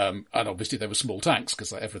 and obviously they were small tanks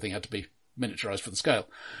because everything had to be miniaturized for the scale.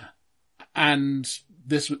 And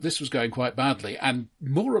this was going quite badly, and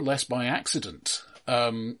more or less by accident. He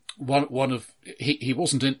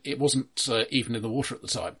wasn't in, it wasn't even in the water at the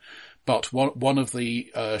time, but one of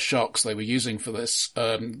the sharks they were using for this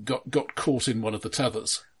got caught in one of the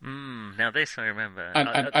tethers. Now this I remember,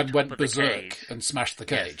 and went berserk and smashed the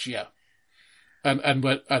cage. Yes. Yeah,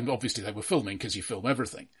 and obviously they were filming because you film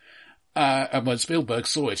everything. And when Spielberg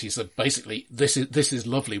saw it, he said, basically, this is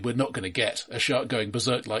lovely. We're not going to get a shark going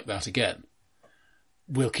berserk like that again.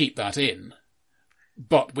 We'll keep that in,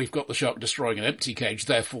 but we've got the shark destroying an empty cage,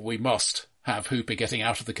 therefore we must have Hooper getting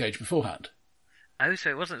out of the cage beforehand. Oh, so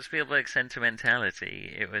it wasn't Spielberg's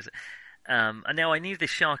sentimentality. It was. And now I knew the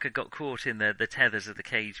shark had got caught in the tethers of the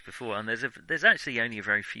cage before, and there's actually only a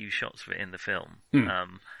very few shots of it in the film.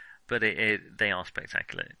 But they are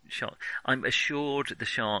spectacular shots. I'm assured the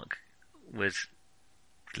shark was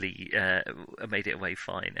made it away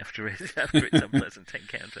fine after its unpleasant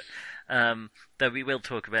encounter. Though we will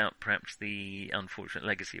talk about perhaps the unfortunate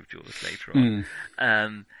legacy of Jaws later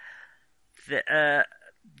on.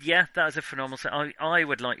 Yeah, that was a phenomenal scene. I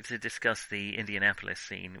would like to discuss the Indianapolis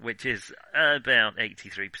scene, which is about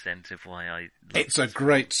 83% of why I... It's a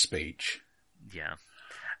great speech. Yeah.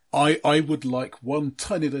 I would like one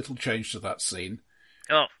tiny little change to that scene.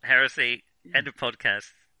 Oh, heresy. End of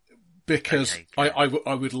podcast. Because okay,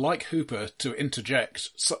 I would like Hooper to interject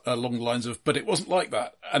along the lines of, but it wasn't like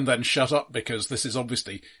that, and then shut up because this is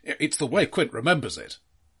obviously... It's the way Quint remembers it.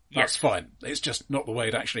 That's fine. It's just not the way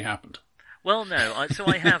it actually happened. Well, no. I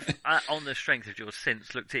have, on the strength of yours,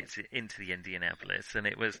 since looked into the Indianapolis, and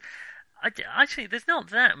it was... Actually, there's not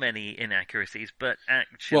that many inaccuracies, but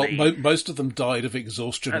actually... Well, most of them died of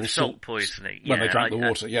exhaustion or salt poisoning. When they drank the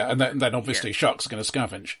water, and then obviously sharks are going to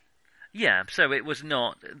scavenge. Yeah, so it was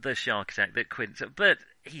not the shark attack that Quint... But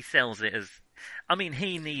he sells it as... I mean,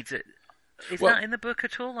 he needs it... Is that in the book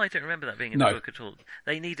at all? I don't remember that being in the book at all.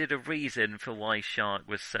 They needed a reason for why Shark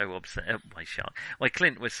was so obsessed... Why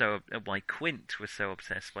Quint was so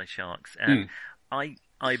obsessed by sharks. And I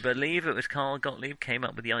believe it was Carl Gottlieb came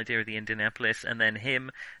up with the idea of the Indianapolis, and then him,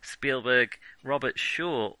 Spielberg, Robert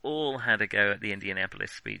Shaw all had a go at the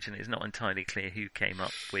Indianapolis speech, and it's not entirely clear who came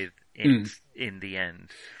up with it in the end.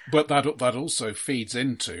 But that also feeds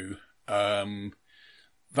into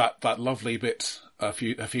that lovely bit a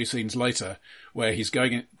few scenes later where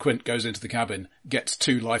Quint goes into the cabin, gets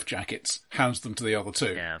 2 life jackets, hands them to the other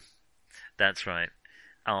 2. Yeah, that's right.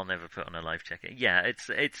 I'll never put on a life jacket. Yeah,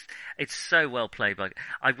 it's so well played by.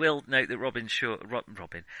 I will note that Robert Shaw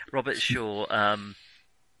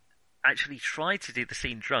actually tried to do the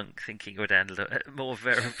scene drunk, thinking it would add more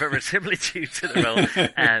verisimilitude to the role,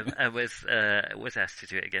 and was asked to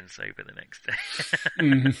do it again sober the next day.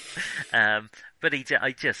 But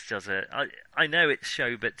I just does it. I know it's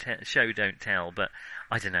show don't tell, but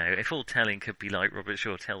I don't know if all telling could be like Robert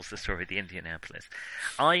Shaw tells the story of the Indianapolis.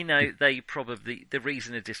 I know the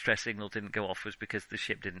reason a distress signal didn't go off was because the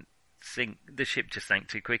ship didn't sink. The ship just sank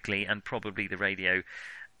too quickly, and probably the radio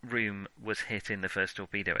room was hit in the first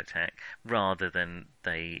torpedo attack rather than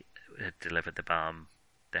they had delivered the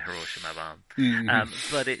Hiroshima bomb.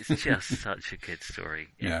 But it's just such a good story.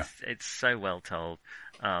 It's so well told.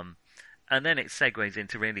 And then it segues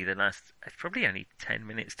into really the last, it's probably only 10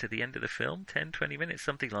 minutes to the end of the film, 10, 20 minutes,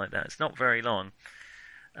 something like that. It's not very long.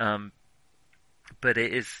 But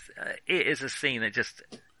it is a scene that just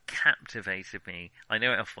captivated me. I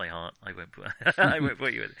know it off by heart. I won't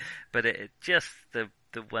put you with it. But it just the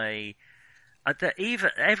way,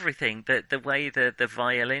 everything, the way the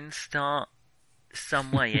violins start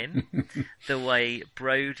some way in, the way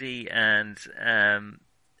Brody and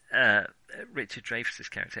Richard Dreyfuss's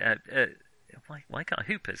character, why can't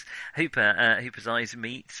Hooper's eyes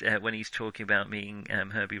meet when he's talking about meeting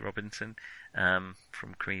Herbie Robinson from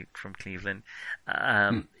Cleveland.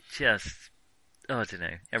 Just, I don't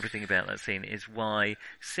know. Everything about that scene is why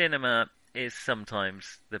cinema is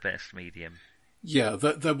sometimes the best medium. Yeah,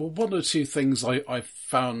 there were one or two things I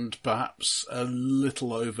found perhaps a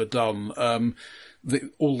little overdone.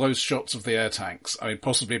 All those shots of the air tanks, I mean,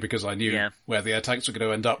 possibly because I knew where the air tanks were going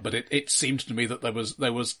to end up, but it seemed to me that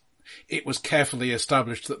it was carefully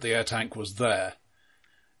established that the air tank was there.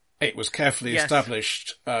 It was carefully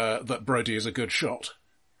established that Brody is a good shot.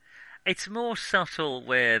 It's more subtle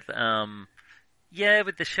with Yeah,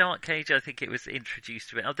 with the shark cage, I think it was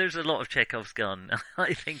introduced a bit. Oh, there's a lot of Chekhov's gun,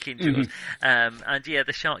 I think, in Jaws. And yeah,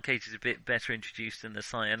 the shark cage is a bit better introduced than the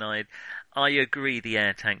cyanide. I agree the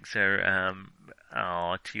air tanks are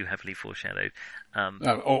too heavily foreshadowed.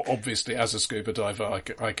 Obviously, as a scuba diver,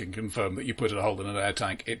 I can confirm that you put a hole in an air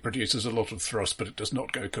tank, it produces a lot of thrust, but it does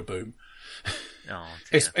not go kaboom. Oh,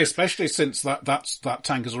 dear. Especially since that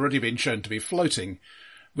tank has already been shown to be floating,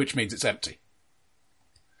 which means it's empty.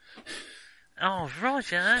 Oh,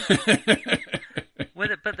 Roger.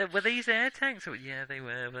 Were these air tanks? Yeah, they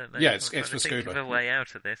were. Weren't they? Yeah, it's for scuba. Of a way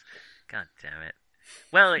out of this. God damn it.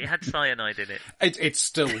 Well, it had cyanide in it. It's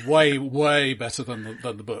still way, way better than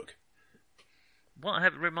the book.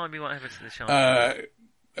 Remind me what happens to the shark.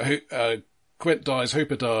 Quint dies,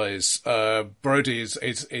 Hooper dies, Brody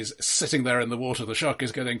is sitting there in the water, the shark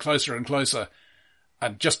is getting closer and closer,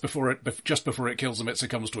 and just before it kills him, it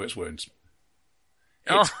succumbs to its wounds.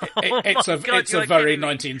 It's a very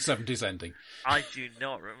 1970s ending. I do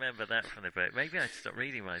not remember that from the book. Maybe I should stop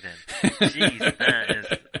reading by then.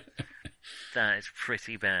 Jeez, that is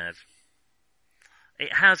pretty bad.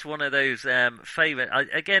 It has one of those famous.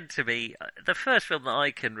 Again, to me, the first film that I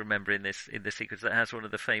can remember in this sequence that has one of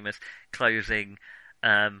the famous closing.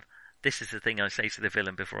 This is the thing I say to the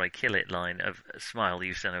villain before I kill it line of "Smile,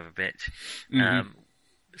 you son of a bitch." Mm-hmm.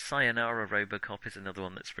 Sayonara Robocop is another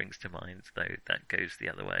one that springs to mind, though that goes the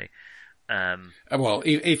other way. Well,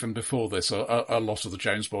 even before this, a lot of the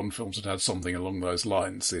James Bond films had something along those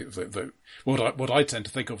lines. What I tend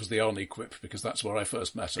to think of as the Arnie quip, because that's where I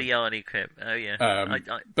first met him. The Arnie quip, oh yeah.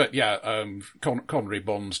 But yeah, Connery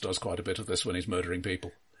Bond does quite a bit of this when he's murdering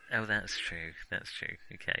people. Oh, that's true.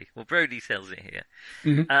 Okay, well, Brody tells it here.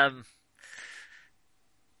 Mm-hmm.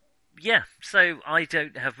 Yeah, so I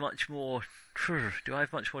don't have much more. Do I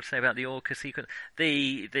have much more to say about the Orca sequence?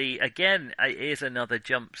 Again, it is another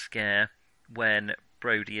jump scare when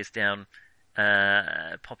Brody is down,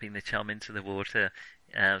 popping the chum into the water.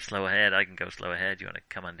 Slow ahead, I can go slow ahead. You want to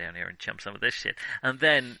come on down here and chump some of this shit? And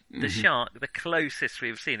then the shark, the closest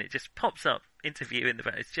we've seen, it just pops up into view in the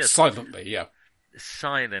back. It's just silently, yeah.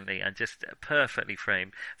 Silently and just perfectly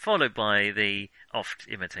framed, followed by the oft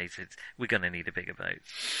imitated, we're going to need a bigger boat.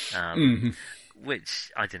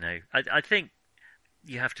 Which, I don't know, I think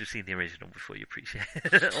you have to have seen the original before you appreciate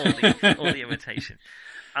all the imitation.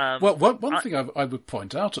 Well, one thing I would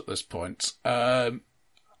point out at this point, I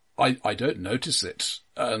don't notice it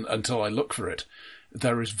until I look for it.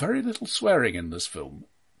 There is very little swearing in this film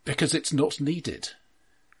because it's not needed.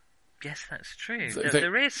 Yes, that's true.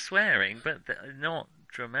 There is swearing, but not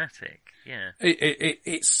dramatic. Yeah,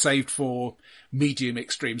 it's saved for medium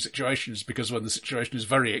extreme situations because when the situation is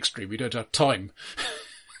very extreme, you don't have time.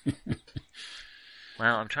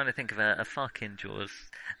 Well, I'm trying to think of a fuck in Jaws.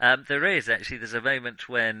 There's a moment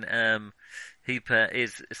when Hooper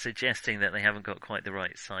is suggesting that they haven't got quite the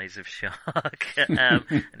right size of shark. And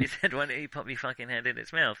he said, why don't you pop your fucking head in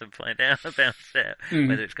its mouth and find out about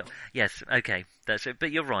whether it's got... Yes, okay, that's it.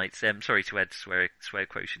 But you're right. Sorry to add swear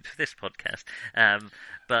quotient to this podcast.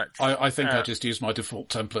 But I think I just used my default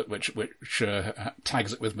template, which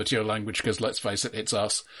tags it with mature language, because let's face it, it's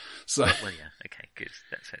us. So. Well, yeah, okay, good.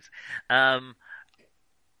 That sense.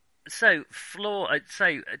 So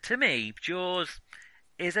to me, Jaws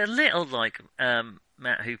is a little like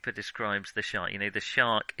Matt Hooper describes the shark. You know, the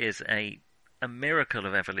shark is a miracle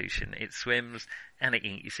of evolution. It swims and it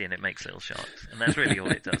eats you and it makes little sharks. And that's really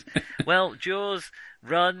all it does. Well, Jaws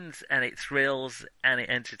runs and it thrills and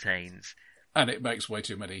it entertains. And it makes way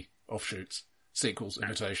too many offshoots, sequels,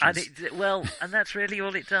 imitations. And that's really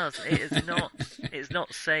all it does. It's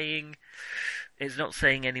not saying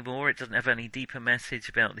anymore. It doesn't have any deeper message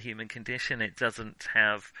about the human condition. It doesn't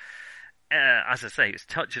have... as I say, it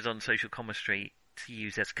touches on social commentary to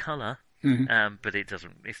use as colour, but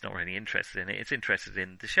it's not really interested in it. It's interested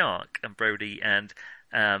in the shark and Brody and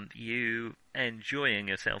you enjoying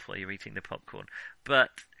yourself while you're eating the popcorn. But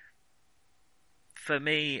for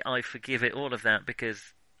me, I forgive it all of that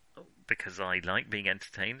because I like being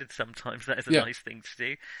entertained, and sometimes that is a nice thing to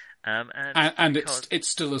do. And it's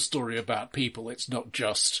still a story about people. It's not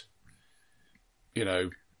just,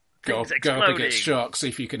 go up against sharks, see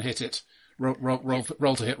if you can hit it.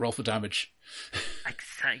 Roll to hit, roll for damage.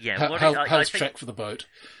 Exactly. Yeah. Health check for the boat.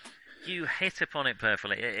 You hit upon it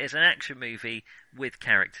perfectly. It's an action movie with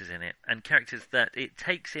characters in it, and characters that it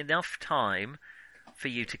takes enough time for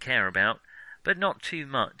you to care about, but not too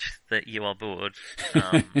much that you are bored.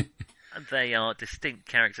 They are distinct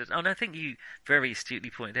characters. And I think you very astutely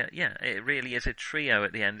pointed out, yeah, it really is a trio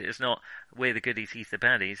at the end. It's not we're the goodies, he's the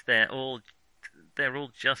baddies. They're all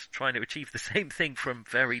just trying to achieve the same thing from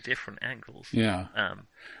very different angles. Yeah.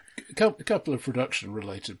 A couple of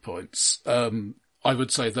production-related points. I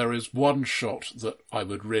would say there is one shot that I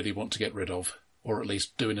would really want to get rid of, or at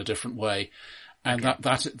least do in a different way, and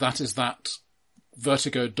that is that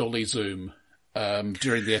Vertigo dolly zoom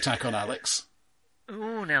during the attack on Alex.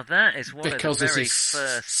 Oh, now that is one because of the very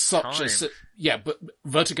first times. Yeah, but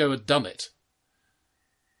Vertigo had done it.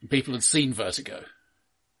 People had seen Vertigo.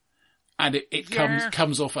 And it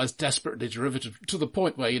comes off as desperately derivative to the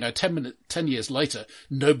point where, 10 years later,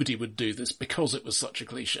 nobody would do this because it was such a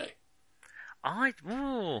cliche. I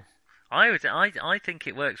think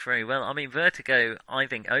it works very well. I mean, Vertigo, I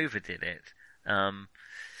think, overdid it.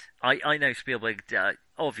 I know Spielberg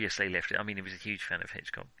obviously lifted it. I mean, he was a huge fan of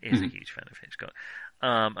Hitchcock. Is a huge fan of Hitchcock.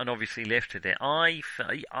 And obviously lifted it.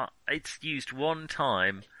 It's used one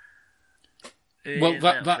time in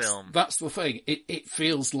that film. That's the thing. It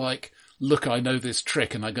feels like, look, I know this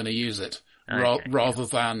trick and I'm going to use it, rather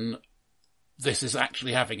than this is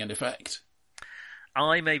actually having an effect.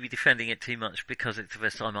 I may be defending it too much because it's the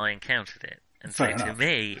first time I encountered it. And so to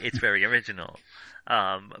me, it's very original.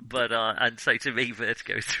 And so to me,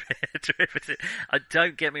 Vertigo is derivative.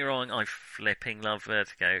 Don't get me wrong, I flipping love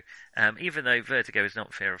Vertigo. Even though Vertigo is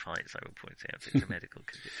not fear of heights, I will point out it's a medical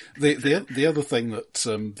condition. The other thing that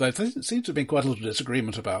there seems to have been quite a lot of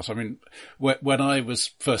disagreement about. I mean, when I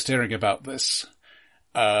was first hearing about this,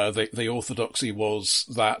 the orthodoxy was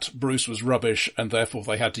that Bruce was rubbish and therefore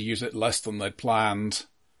they had to use it less than they'd planned.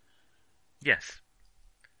 Yes.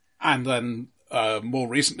 And then more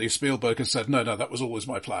recently, Spielberg has said, no, that was always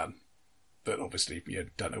my plan. But obviously, you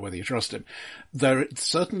don't know whether you trust him.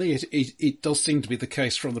 Certainly, it does seem to be the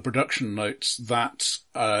case from the production notes that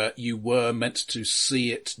you were meant to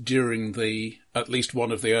see it during at least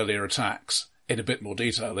one of the earlier attacks in a bit more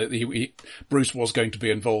detail. Bruce was going to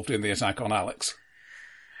be involved in the attack on Alex.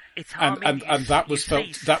 It's hard, and that was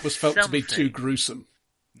felt to be too gruesome.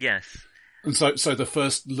 Yes. And so the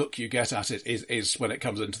first look you get at it is when it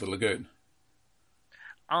comes into the lagoon.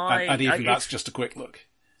 And that's just a quick look.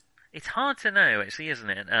 It's hard to know, actually, isn't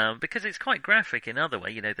it? Because it's quite graphic in other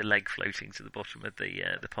way. The leg floating to the bottom of the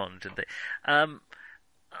pond, and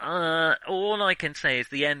all I can say is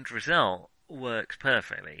the end result works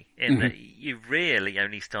perfectly in that you really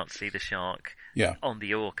only start to see the shark on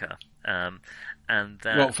the orca.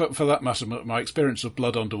 Well, for that matter, my experience of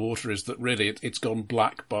blood underwater is that really it's gone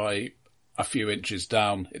black by a few inches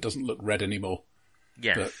down. It doesn't look red anymore.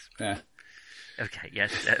 Yes. But, yeah. Okay,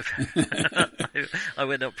 yes. I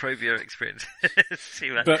will not probe your experience.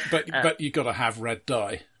 But you've got to have red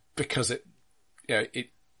dye because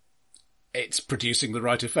it's producing the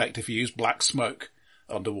right effect. If you use black smoke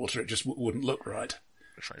underwater, it just wouldn't look right.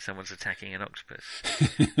 Looks like someone's attacking an octopus.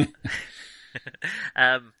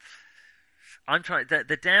 I'm trying.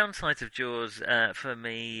 The downside of Jaws for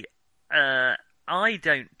me, I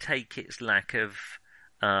don't take its lack of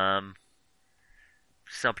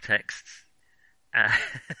subtext.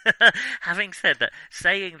 Having said that,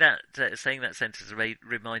 saying that sentence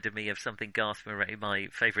reminded me of something Garth Marenghi, my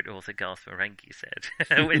favourite author Garth Marenghi, said,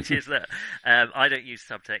 which is that I don't use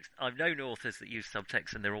subtext. I've known authors that use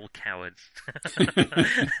subtext, and they're all cowards.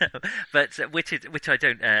 But which I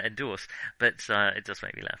don't endorse. But it does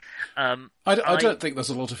make me laugh. I don't think there's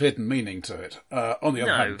a lot of hidden meaning to it. On the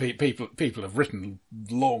other hand, people have written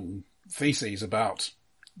long theses about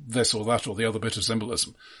this or that or the other bit of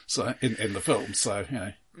symbolism in the film, so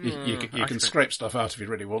you can scrape stuff out if you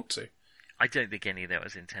really want to. I don't think any of that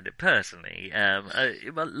was intended personally.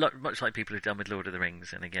 Much like people have done with Lord of the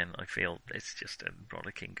Rings, and again, I feel it's just a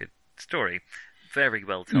rollicking good story, very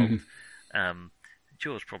well told.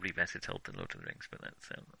 Jaws probably better told than Lord of the Rings, but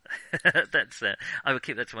that's I will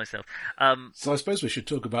keep that to myself. So I suppose we should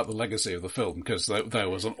talk about the legacy of the film, because there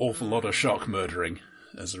was an awful lot of shark murdering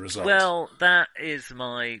as a result. Well, that is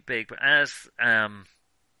my big... As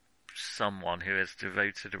someone who has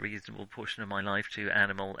devoted a reasonable portion of my life to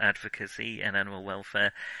animal advocacy and animal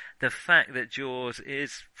welfare, the fact that Jaws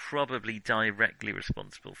is probably directly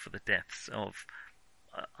responsible for the deaths of,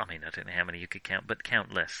 I don't know how many you could count, but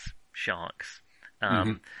countless sharks,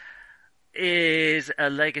 is a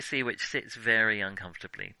legacy which sits very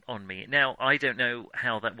uncomfortably on me. Now, I don't know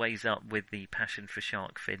how that weighs up with the passion for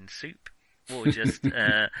shark fin soup, or just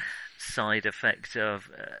side effect of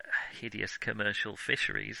hideous commercial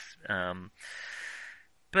fisheries.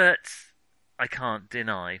 But I can't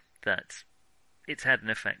deny that it's had an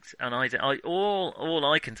effect. And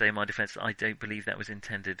all I can say in my defence, I don't believe that was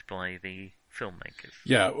intended by the filmmakers.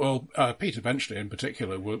 Yeah, well, Peter Benchley in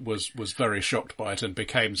particular was very shocked by it and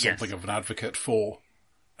became something of an advocate for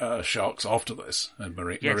sharks after this, and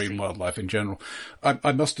marine wildlife in general.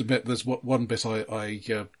 I must admit, there's one bit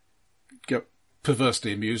I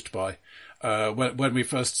perversely amused by. When we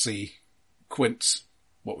first see Quint's,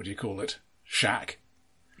 what would you call it, shack.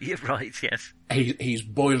 Yeah, right, yes. He's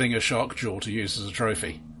boiling a shark jaw to use as a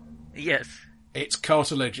trophy. Yes. It's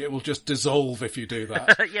cartilage. It will just dissolve if you do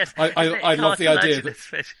that. Yes. I love the idea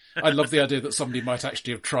that I love the idea that somebody might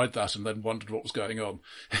actually have tried that and then wondered what was going on.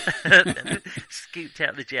 Scooped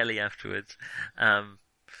out the jelly afterwards.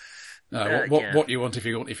 What you want if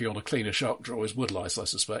you want to clean a shark jaw is woodlice, I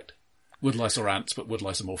suspect. Woodlice or ants, but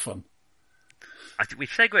woodlice are more fun. I think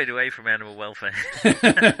we've segued away from animal welfare.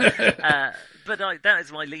 But that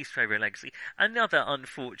is my least favourite legacy. Another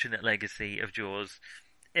unfortunate legacy of Jaws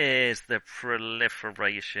is the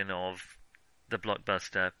proliferation of the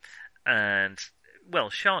blockbuster and, well,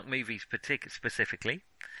 shark movies specifically.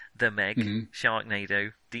 The Meg,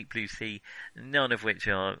 Sharknado, Deep Blue Sea, none of which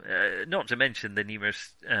are, not to mention the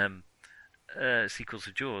numerous sequels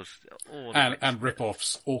of Jaws. And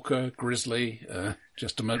rip-offs. Orca, Grizzly,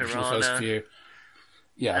 just to mention the first few.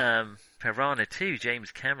 Yeah. Piranha 2,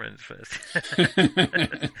 James Cameron's first.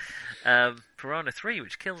 Piranha 3,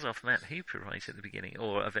 which kills off Matt Hooper right at the beginning,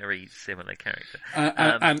 or a very similar character.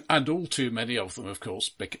 And all too many of them, of course,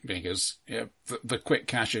 because the quick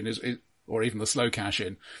cash-in is, or even the slow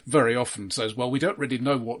cash-in, very often says, well, we don't really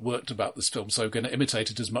know what worked about this film, so we're going to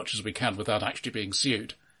imitate it as much as we can without actually being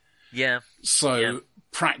sued. Yeah. So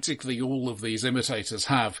practically all of these imitators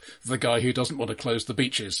have the guy who doesn't want to close the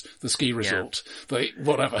beaches, the ski resort,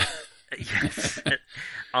 whatever. Yes,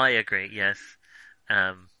 I agree, yes.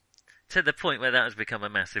 To the point where that has become a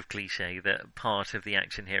massive cliche that part of the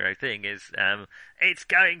action hero thing is, it's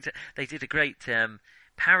going to... They did a great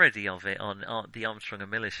parody of it on the Armstrong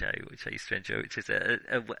and Miller show, which I used to enjoy, which is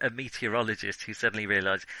a meteorologist who suddenly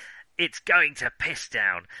realised it's going to piss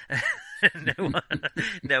down.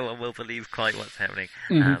 No one will believe quite what's happening.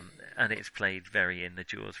 Mm-hmm. And it's played very in the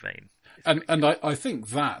Jaws vein. And I think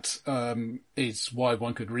that is why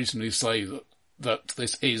one could reasonably say that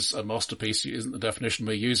this is a masterpiece, isn't the definition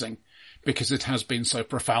we're using, because it has been so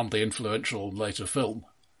profoundly influential in later film.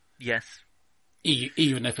 Yes.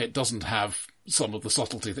 Even if it doesn't have some of the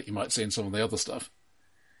subtlety that you might see in some of the other stuff.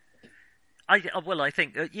 I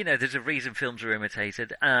think, there's a reason films are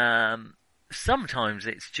imitated. Sometimes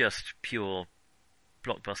it's just pure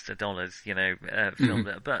blockbuster dollars, film.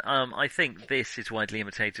 Mm-hmm. But I think this is widely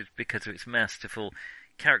imitated because of its masterful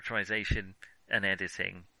characterization and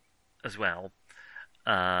editing as well.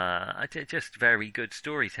 Just very good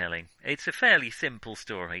storytelling. It's a fairly simple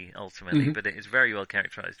story, ultimately, but it is very well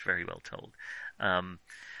characterized, very well told.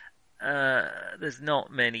 There's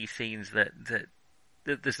not many scenes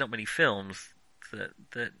there's not many films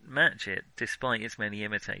that match it, despite its many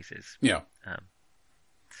imitators. Yeah.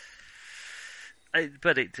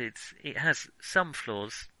 But it has some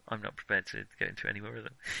flaws. I'm not prepared to go into any more of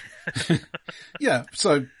them. Yeah.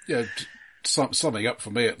 So summing up for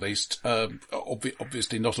me at least,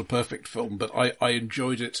 obviously not a perfect film, but I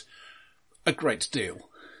enjoyed it a great deal.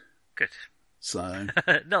 Good. So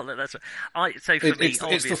not that that's right. So for me,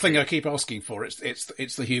 it's the thing I keep asking for. It's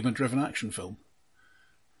the human-driven action film.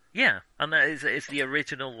 Yeah, and that is the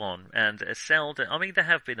original one, and seldom. I mean, there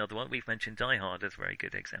have been other ones. We've mentioned Die Hard as a very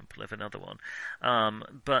good example of another one.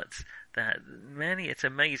 But it's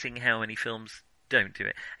amazing how many films don't do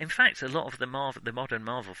it. In fact, a lot of the modern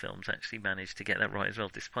Marvel films actually manage to get that right as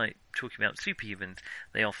well. Despite talking about superhumans,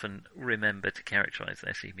 they often remember to characterize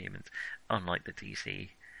their superhumans, unlike the DC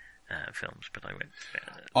films. But I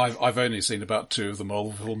won't. I've only seen about 2 of the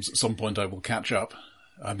Marvel films. At some point, I will catch up.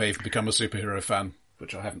 I may even become a superhero fan,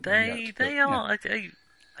 which I haven't done yet. They are. Yeah.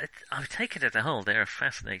 I've taken it as a whole. They're a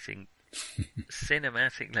fascinating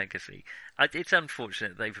cinematic legacy. It's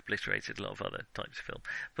unfortunate they've obliterated a lot of other types of film,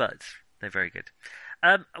 but they're very good.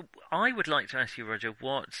 I would like to ask you, Roger,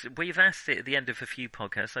 we've asked it at the end of a few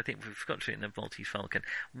podcasts. I think we've got to it in the Maltese Falcon.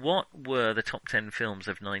 What were the top 10 films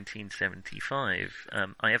of 1975?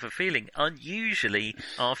 I have a feeling, unusually,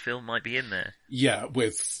 our film might be in there. Yeah,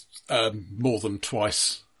 with more than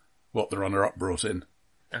twice what the runner-up brought in.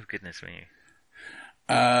 Oh, goodness me.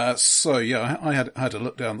 So, yeah, I had a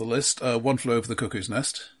look down the list. One Flew Over the Cuckoo's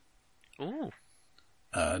Nest. Ooh.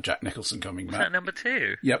 Jack Nicholson coming back. Was that number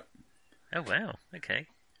 2? Yep. Oh, wow. Okay.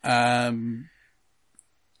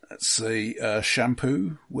 Let's see.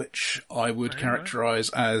 Shampoo, which I would characterise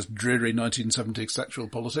as dreary 1970s sexual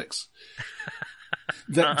politics.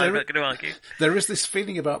 I'm not going to argue. There is this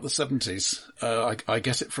feeling about the 70s, I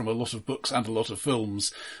get it from a lot of books and a lot of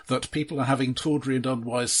films, that people are having tawdry and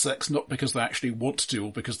unwise sex not because they actually want to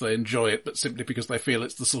or because they enjoy it, but simply because they feel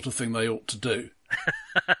it's the sort of thing they ought to do.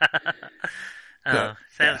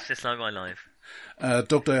 Sounds just like my life.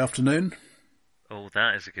 Dog Day Afternoon. Oh,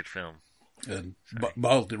 that is a good film. and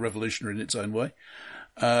mildly revolutionary in its own way.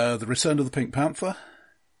 The Return of the Pink Panther.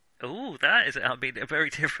 Oh, that is, I mean,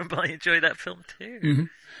 very different, but I enjoy that film too. Mm-hmm.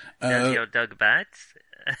 Does your dog bad?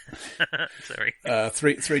 Sorry.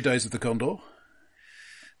 3 Days of the Condor.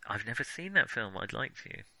 I've never seen that film. I'd like to.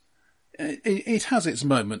 It has its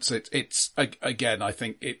moments. It's again, I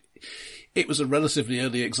think it was a relatively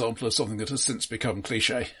early example of something that has since become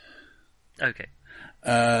cliche. Okay.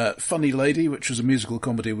 Funny Lady, which was a musical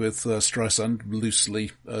comedy with Streisand,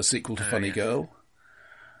 loosely a sequel to Funny Girl.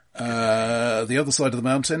 The Other Side of the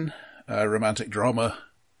Mountain, romantic drama.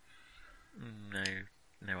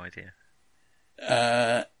 No idea.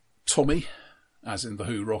 Tommy, as in the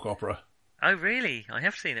Who rock opera. Oh, really? I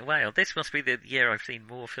have seen it. Wow, this must be the year I've seen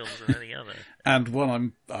more films than any other. And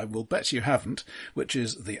one I will bet you haven't, which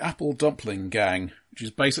is The Apple Dumpling Gang, which is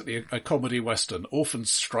basically a comedy western. Orphans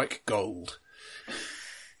Strike Gold.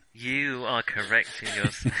 You are correct in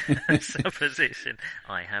your supposition.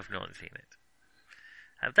 I have not seen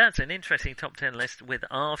it. That's an interesting top 10 list with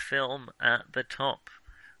our film at the top.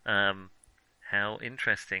 How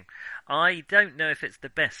interesting. I don't know if it's the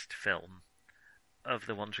best film of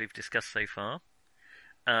the ones we've discussed so far.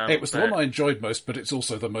 It was the one I enjoyed most, but it's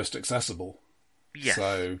also the most accessible. Yes.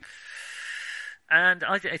 So... And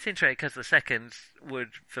it's interesting because the second would,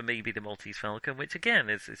 for me, be The Maltese Falcon, which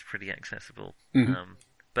again is pretty accessible. Mm-hmm.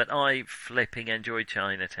 But I flipping enjoyed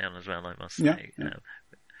Chinatown as well, I must say.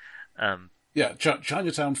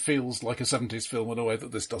 Chinatown feels like a 70s film in a way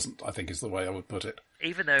that this doesn't, I think is the way I would put it.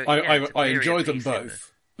 Even though I enjoy them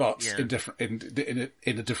both, but yeah.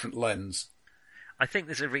 in a different lens. I think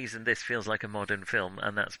there's a reason this feels like a modern film,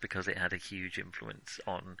 and that's because it had a huge influence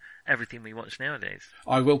on everything we watch nowadays.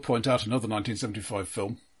 I will point out another 1975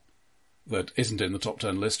 film that isn't in the top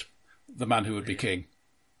 10 list, The Man Who Would Be King.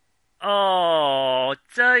 Oh,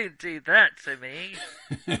 don't do that to me.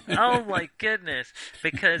 Oh my goodness.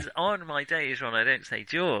 Because on my days when I don't say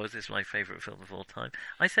Jaws is my favourite film of all time,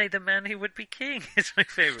 I say The Man Who Would Be King is my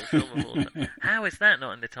favourite film of all time. How is that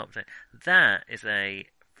not in the top 10? That is a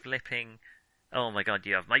flipping... Oh my god,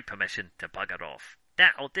 you have my permission to bugger off.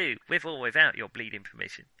 That'll do, with or without your bleeding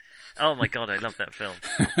permission. Oh my god, I love that film.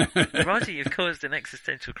 Roger, you've caused an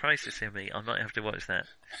existential crisis in me. I might have to watch that.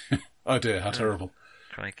 Oh dear, how terrible.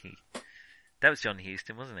 Crikey. That was John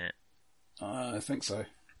Huston, wasn't it? I think so.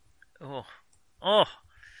 Oh,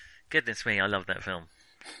 goodness me, I love that film.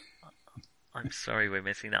 I'm sorry we're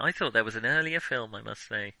missing that. I thought that was an earlier film, I must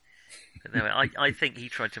say. But no, I think he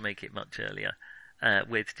tried to make it much earlier.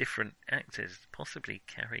 With different actors, possibly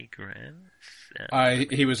Cary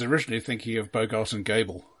Grant. He was originally thinking of Bogart and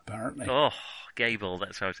Gable, apparently. Oh, Gable,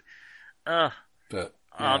 that's right. But yeah.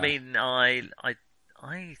 I mean, I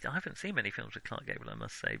haven't seen many films with Clark Gable, I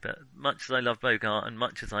must say, but much as I love Bogart and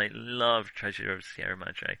much as I love Treasure of Sierra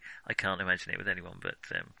Madre, I can't imagine it with anyone but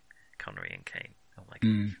Connery and Caine. Oh my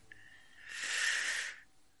goodness.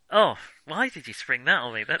 Oh, why did you spring that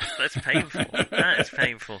on me? That's painful. That is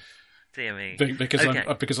painful. Dear me.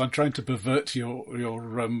 Because I'm trying to pervert your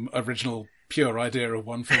original pure idea of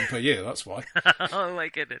one film per year. That's why. Oh my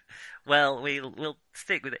goodness. Well, we'll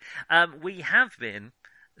stick with it. We have been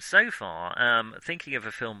so far thinking of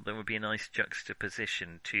a film that would be a nice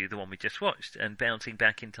juxtaposition to the one we just watched, and bouncing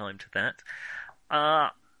back in time to that.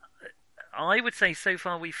 I would say so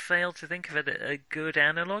far we've failed to think of a good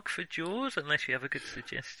analogue for Jaws, unless you have a good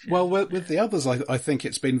suggestion. Well, with the others, I think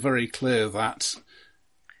it's been very clear that.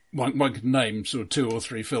 One could name sort of 2 or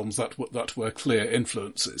 3 films that were clear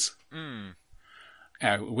influences.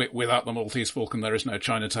 Without The Maltese Falcon, there is no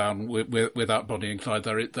Chinatown. Without Bonnie and Clyde,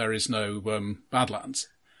 there is no Badlands.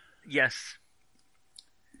 Yes.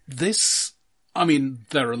 This, I mean,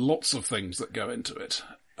 there are lots of things that go into it,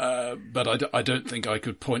 but I don't think I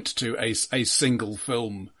could point to a single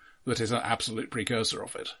film that is an absolute precursor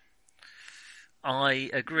of it. I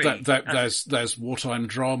agree. There's wartime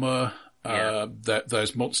drama. Yeah.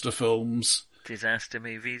 There's monster films. Disaster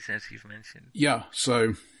movies, as you've mentioned. Yeah,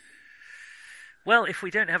 so... Well, if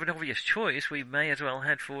we don't have an obvious choice, we may as well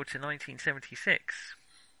head forward to 1976.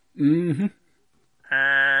 Mm-hmm.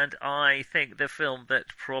 And I think the film that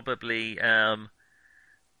probably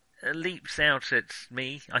leaps out at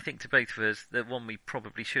me, I think to both of us, the one we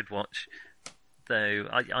probably should watch, though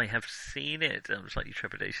I have seen it, I'm slightly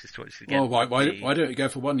trepidatious to watch it again. Well, why don't you go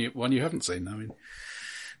for one you haven't seen? I mean...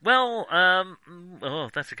 Well,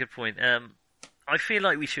 that's a good point. I feel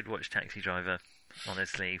like we should watch Taxi Driver,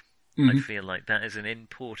 honestly. Mm-hmm. I feel like that is an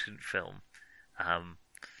important film. And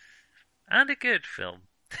a good film.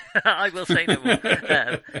 I will say no more.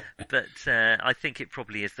 But I think it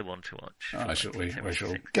probably is the one to watch. We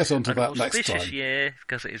shall get on to that next time. Auspicious year,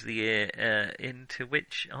 because it is the year into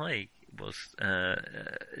which I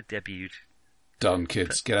debuted. Done,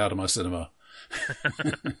 kids. Get out of my cinema.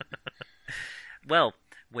 Well,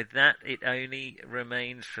 with that, it only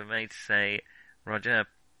remains for me to say, Roger,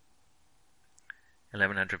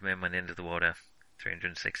 1,100 men went into the water,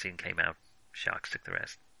 316 came out, sharks took the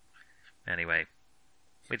rest. Anyway,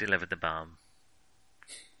 we delivered the bomb.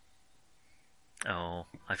 Oh,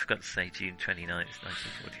 I forgot to say June 29th,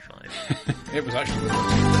 1945. It was actually...